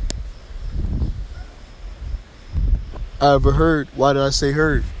 I ever heard. Why did I say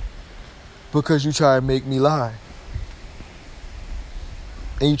heard? Because you try to make me lie.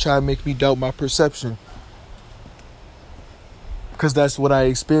 And you try to make me doubt my perception. Because that's what I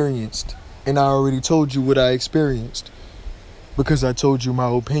experienced. And I already told you what I experienced. Because I told you my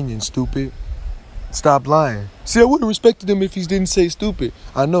opinion, stupid. Stop lying. See, I would have respected him if he didn't say stupid.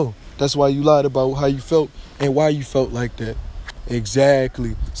 I know. That's why you lied about how you felt and why you felt like that.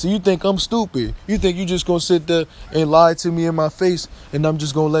 Exactly. So you think I'm stupid. You think you just gonna sit there and lie to me in my face and I'm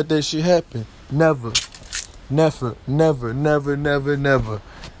just gonna let that shit happen. Never. Never.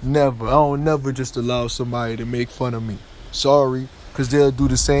 I don't never just allow somebody to make fun of me. Sorry, because they'll do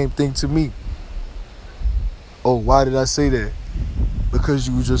the same thing to me. Oh, why did I say that? Because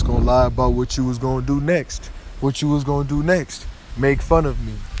you was just gonna lie about what you was gonna do next. What you was gonna do next. Make fun of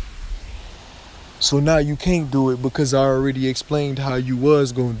me. So now you can't do it because I already explained how you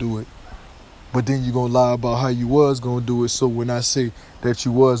was gonna do it. But then you gonna lie about how you was gonna do it. So when I say that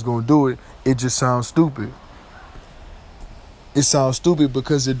you was gonna do it, it just sounds stupid. It sounds stupid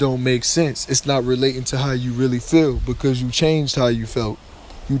because it don't make sense. It's not relating to how you really feel because you changed how you felt.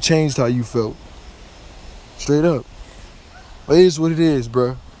 You changed how you felt. Straight up. But it is what it is,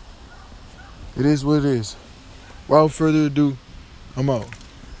 bro. It is what it is. Without further ado, I'm out.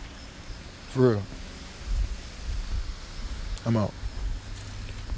 For real. I'm out.